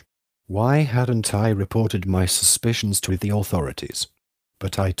much. Why hadn't I reported my suspicions to the authorities?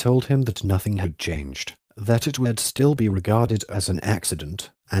 But I told him that nothing had changed, that it would still be regarded as an accident,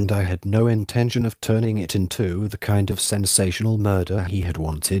 and I had no intention of turning it into the kind of sensational murder he had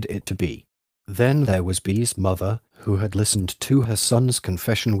wanted it to be. Then there was B's mother, who had listened to her son's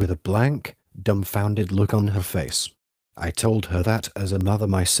confession with a blank, dumbfounded look on her face. I told her that as a mother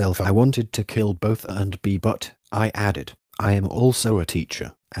myself I wanted to kill both A and B, but, I added, I am also a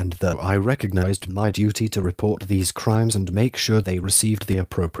teacher, and though I recognized my duty to report these crimes and make sure they received the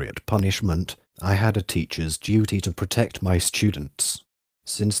appropriate punishment, I had a teacher's duty to protect my students.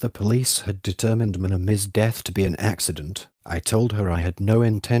 Since the police had determined Manami's death to be an accident, I told her I had no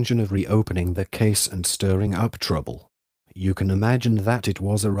intention of reopening the case and stirring up trouble. You can imagine that it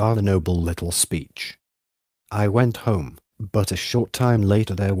was a rather noble little speech. I went home, but a short time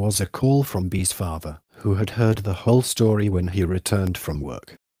later there was a call from B's father, who had heard the whole story when he returned from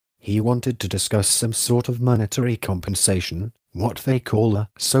work. He wanted to discuss some sort of monetary compensation, what they call a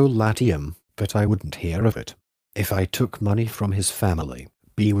solatium, but I wouldn't hear of it. If I took money from his family,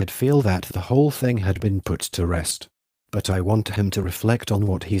 B would feel that the whole thing had been put to rest. But I want him to reflect on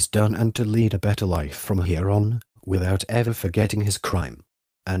what he's done and to lead a better life from here on, without ever forgetting his crime.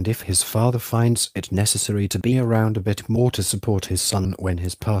 And if his father finds it necessary to be around a bit more to support his son when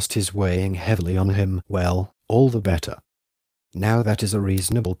his past is weighing heavily on him, well, all the better. Now that is a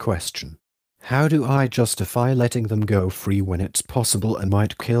reasonable question. How do I justify letting them go free when it's possible I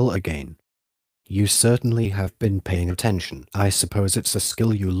might kill again? You certainly have been paying attention. I suppose it's a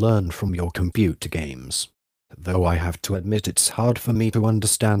skill you learn from your computer games. Though I have to admit it's hard for me to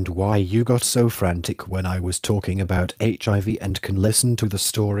understand why you got so frantic when I was talking about HIV and can listen to the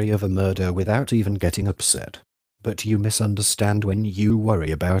story of a murder without even getting upset. But you misunderstand when you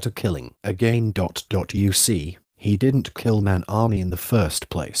worry about a killing again. You see, he didn't kill Manami in the first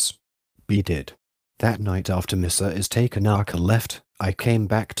place. B did. That night after Misa is taken Aka left, I came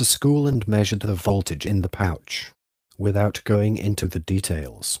back to school and measured the voltage in the pouch. Without going into the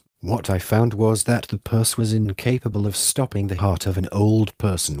details, what I found was that the purse was incapable of stopping the heart of an old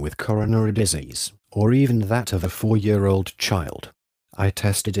person with coronary disease, or even that of a 4-year-old child. I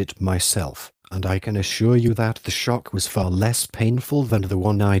tested it myself, and I can assure you that the shock was far less painful than the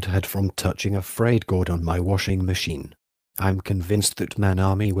one I'd had from touching a frayed cord on my washing machine. I'm convinced that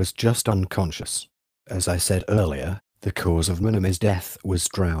Manami was just unconscious. As I said earlier, the cause of Manami's death was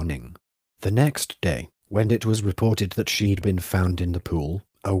drowning. The next day, when it was reported that she'd been found in the pool,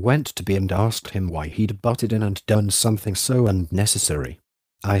 I went to B and asked him why he'd butted in and done something so unnecessary.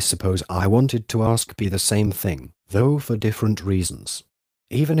 I suppose I wanted to ask B the same thing, though for different reasons.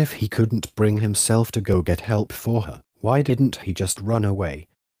 Even if he couldn't bring himself to go get help for her, why didn't he just run away?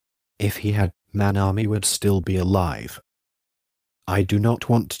 If he had, Manami would still be alive. I do not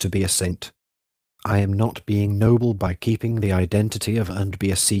want to be a saint. I am not being noble by keeping the identity of and be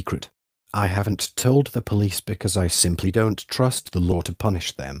a secret. I haven't told the police because I simply don't trust the law to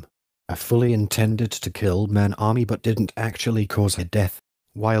punish them. I fully intended to kill Manami but didn't actually cause her death,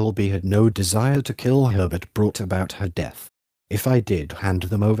 while B had no desire to kill her but brought about her death. If I did hand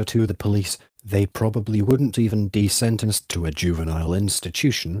them over to the police, they probably wouldn't even be sentenced to a juvenile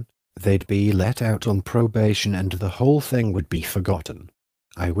institution. They'd be let out on probation and the whole thing would be forgotten.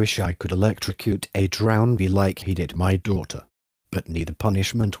 I wish I could electrocute a drown B like he did my daughter. But neither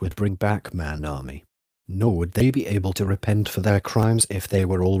punishment would bring back Manami. Nor would they be able to repent for their crimes if they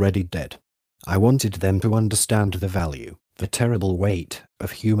were already dead. I wanted them to understand the value, the terrible weight,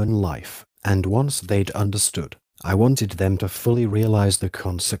 of human life, and once they'd understood, I wanted them to fully realize the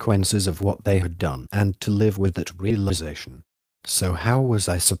consequences of what they had done and to live with that realization. So how was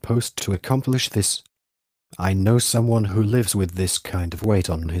I supposed to accomplish this? I know someone who lives with this kind of weight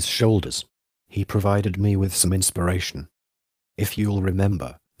on his shoulders. He provided me with some inspiration. If you'll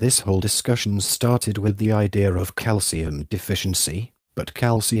remember, this whole discussion started with the idea of calcium deficiency, but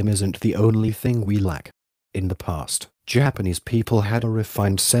calcium isn't the only thing we lack. In the past, Japanese people had a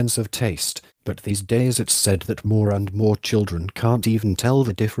refined sense of taste, but these days it's said that more and more children can't even tell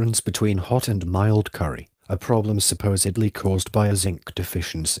the difference between hot and mild curry, a problem supposedly caused by a zinc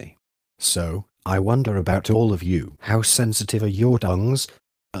deficiency. So, I wonder about all of you. How sensitive are your tongues?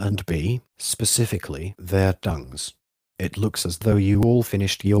 And B, specifically, their tongues. It looks as though you all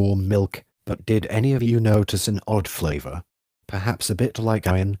finished your milk, but did any of you notice an odd flavor? Perhaps a bit like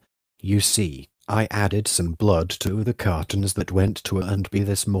iron? You see, I added some blood to the cartons that went to A&B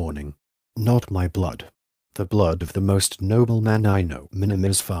this morning. Not my blood. The blood of the most noble man I know,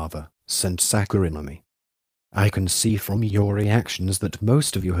 Minami's father, sent Sakurinami. I can see from your reactions that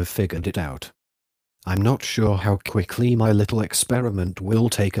most of you have figured it out. I'm not sure how quickly my little experiment will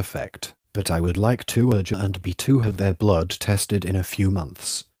take effect, but I would like to urge A&B to have their blood tested in a few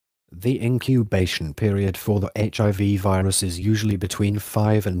months. The incubation period for the HIV virus is usually between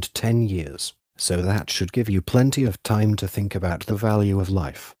 5 and 10 years, so that should give you plenty of time to think about the value of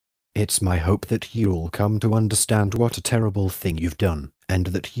life. It's my hope that you'll come to understand what a terrible thing you've done, and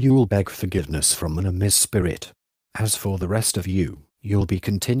that you'll beg forgiveness from Minami's spirit. As for the rest of you, you'll be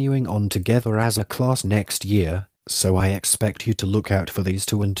continuing on together as a class next year, so I expect you to look out for these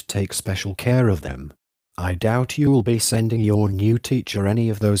two and take special care of them. I doubt you'll be sending your new teacher any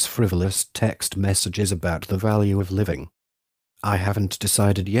of those frivolous text messages about the value of living. I haven't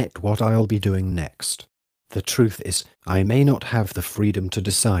decided yet what I'll be doing next. The truth is, I may not have the freedom to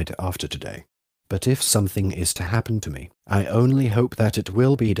decide after today. But if something is to happen to me, I only hope that it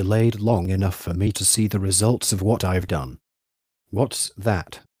will be delayed long enough for me to see the results of what I've done. What's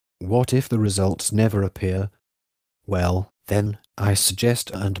that? What if the results never appear? Well, then, I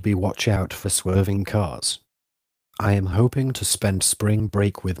suggest A&B watch out for swerving cars. I am hoping to spend spring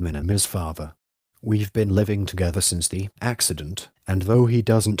break with Minami's father. We've been living together since the accident, and though he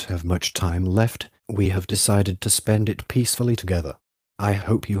doesn't have much time left, we have decided to spend it peacefully together. I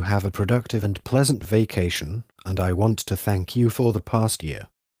hope you have a productive and pleasant vacation, and I want to thank you for the past year.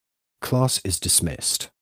 Class is dismissed.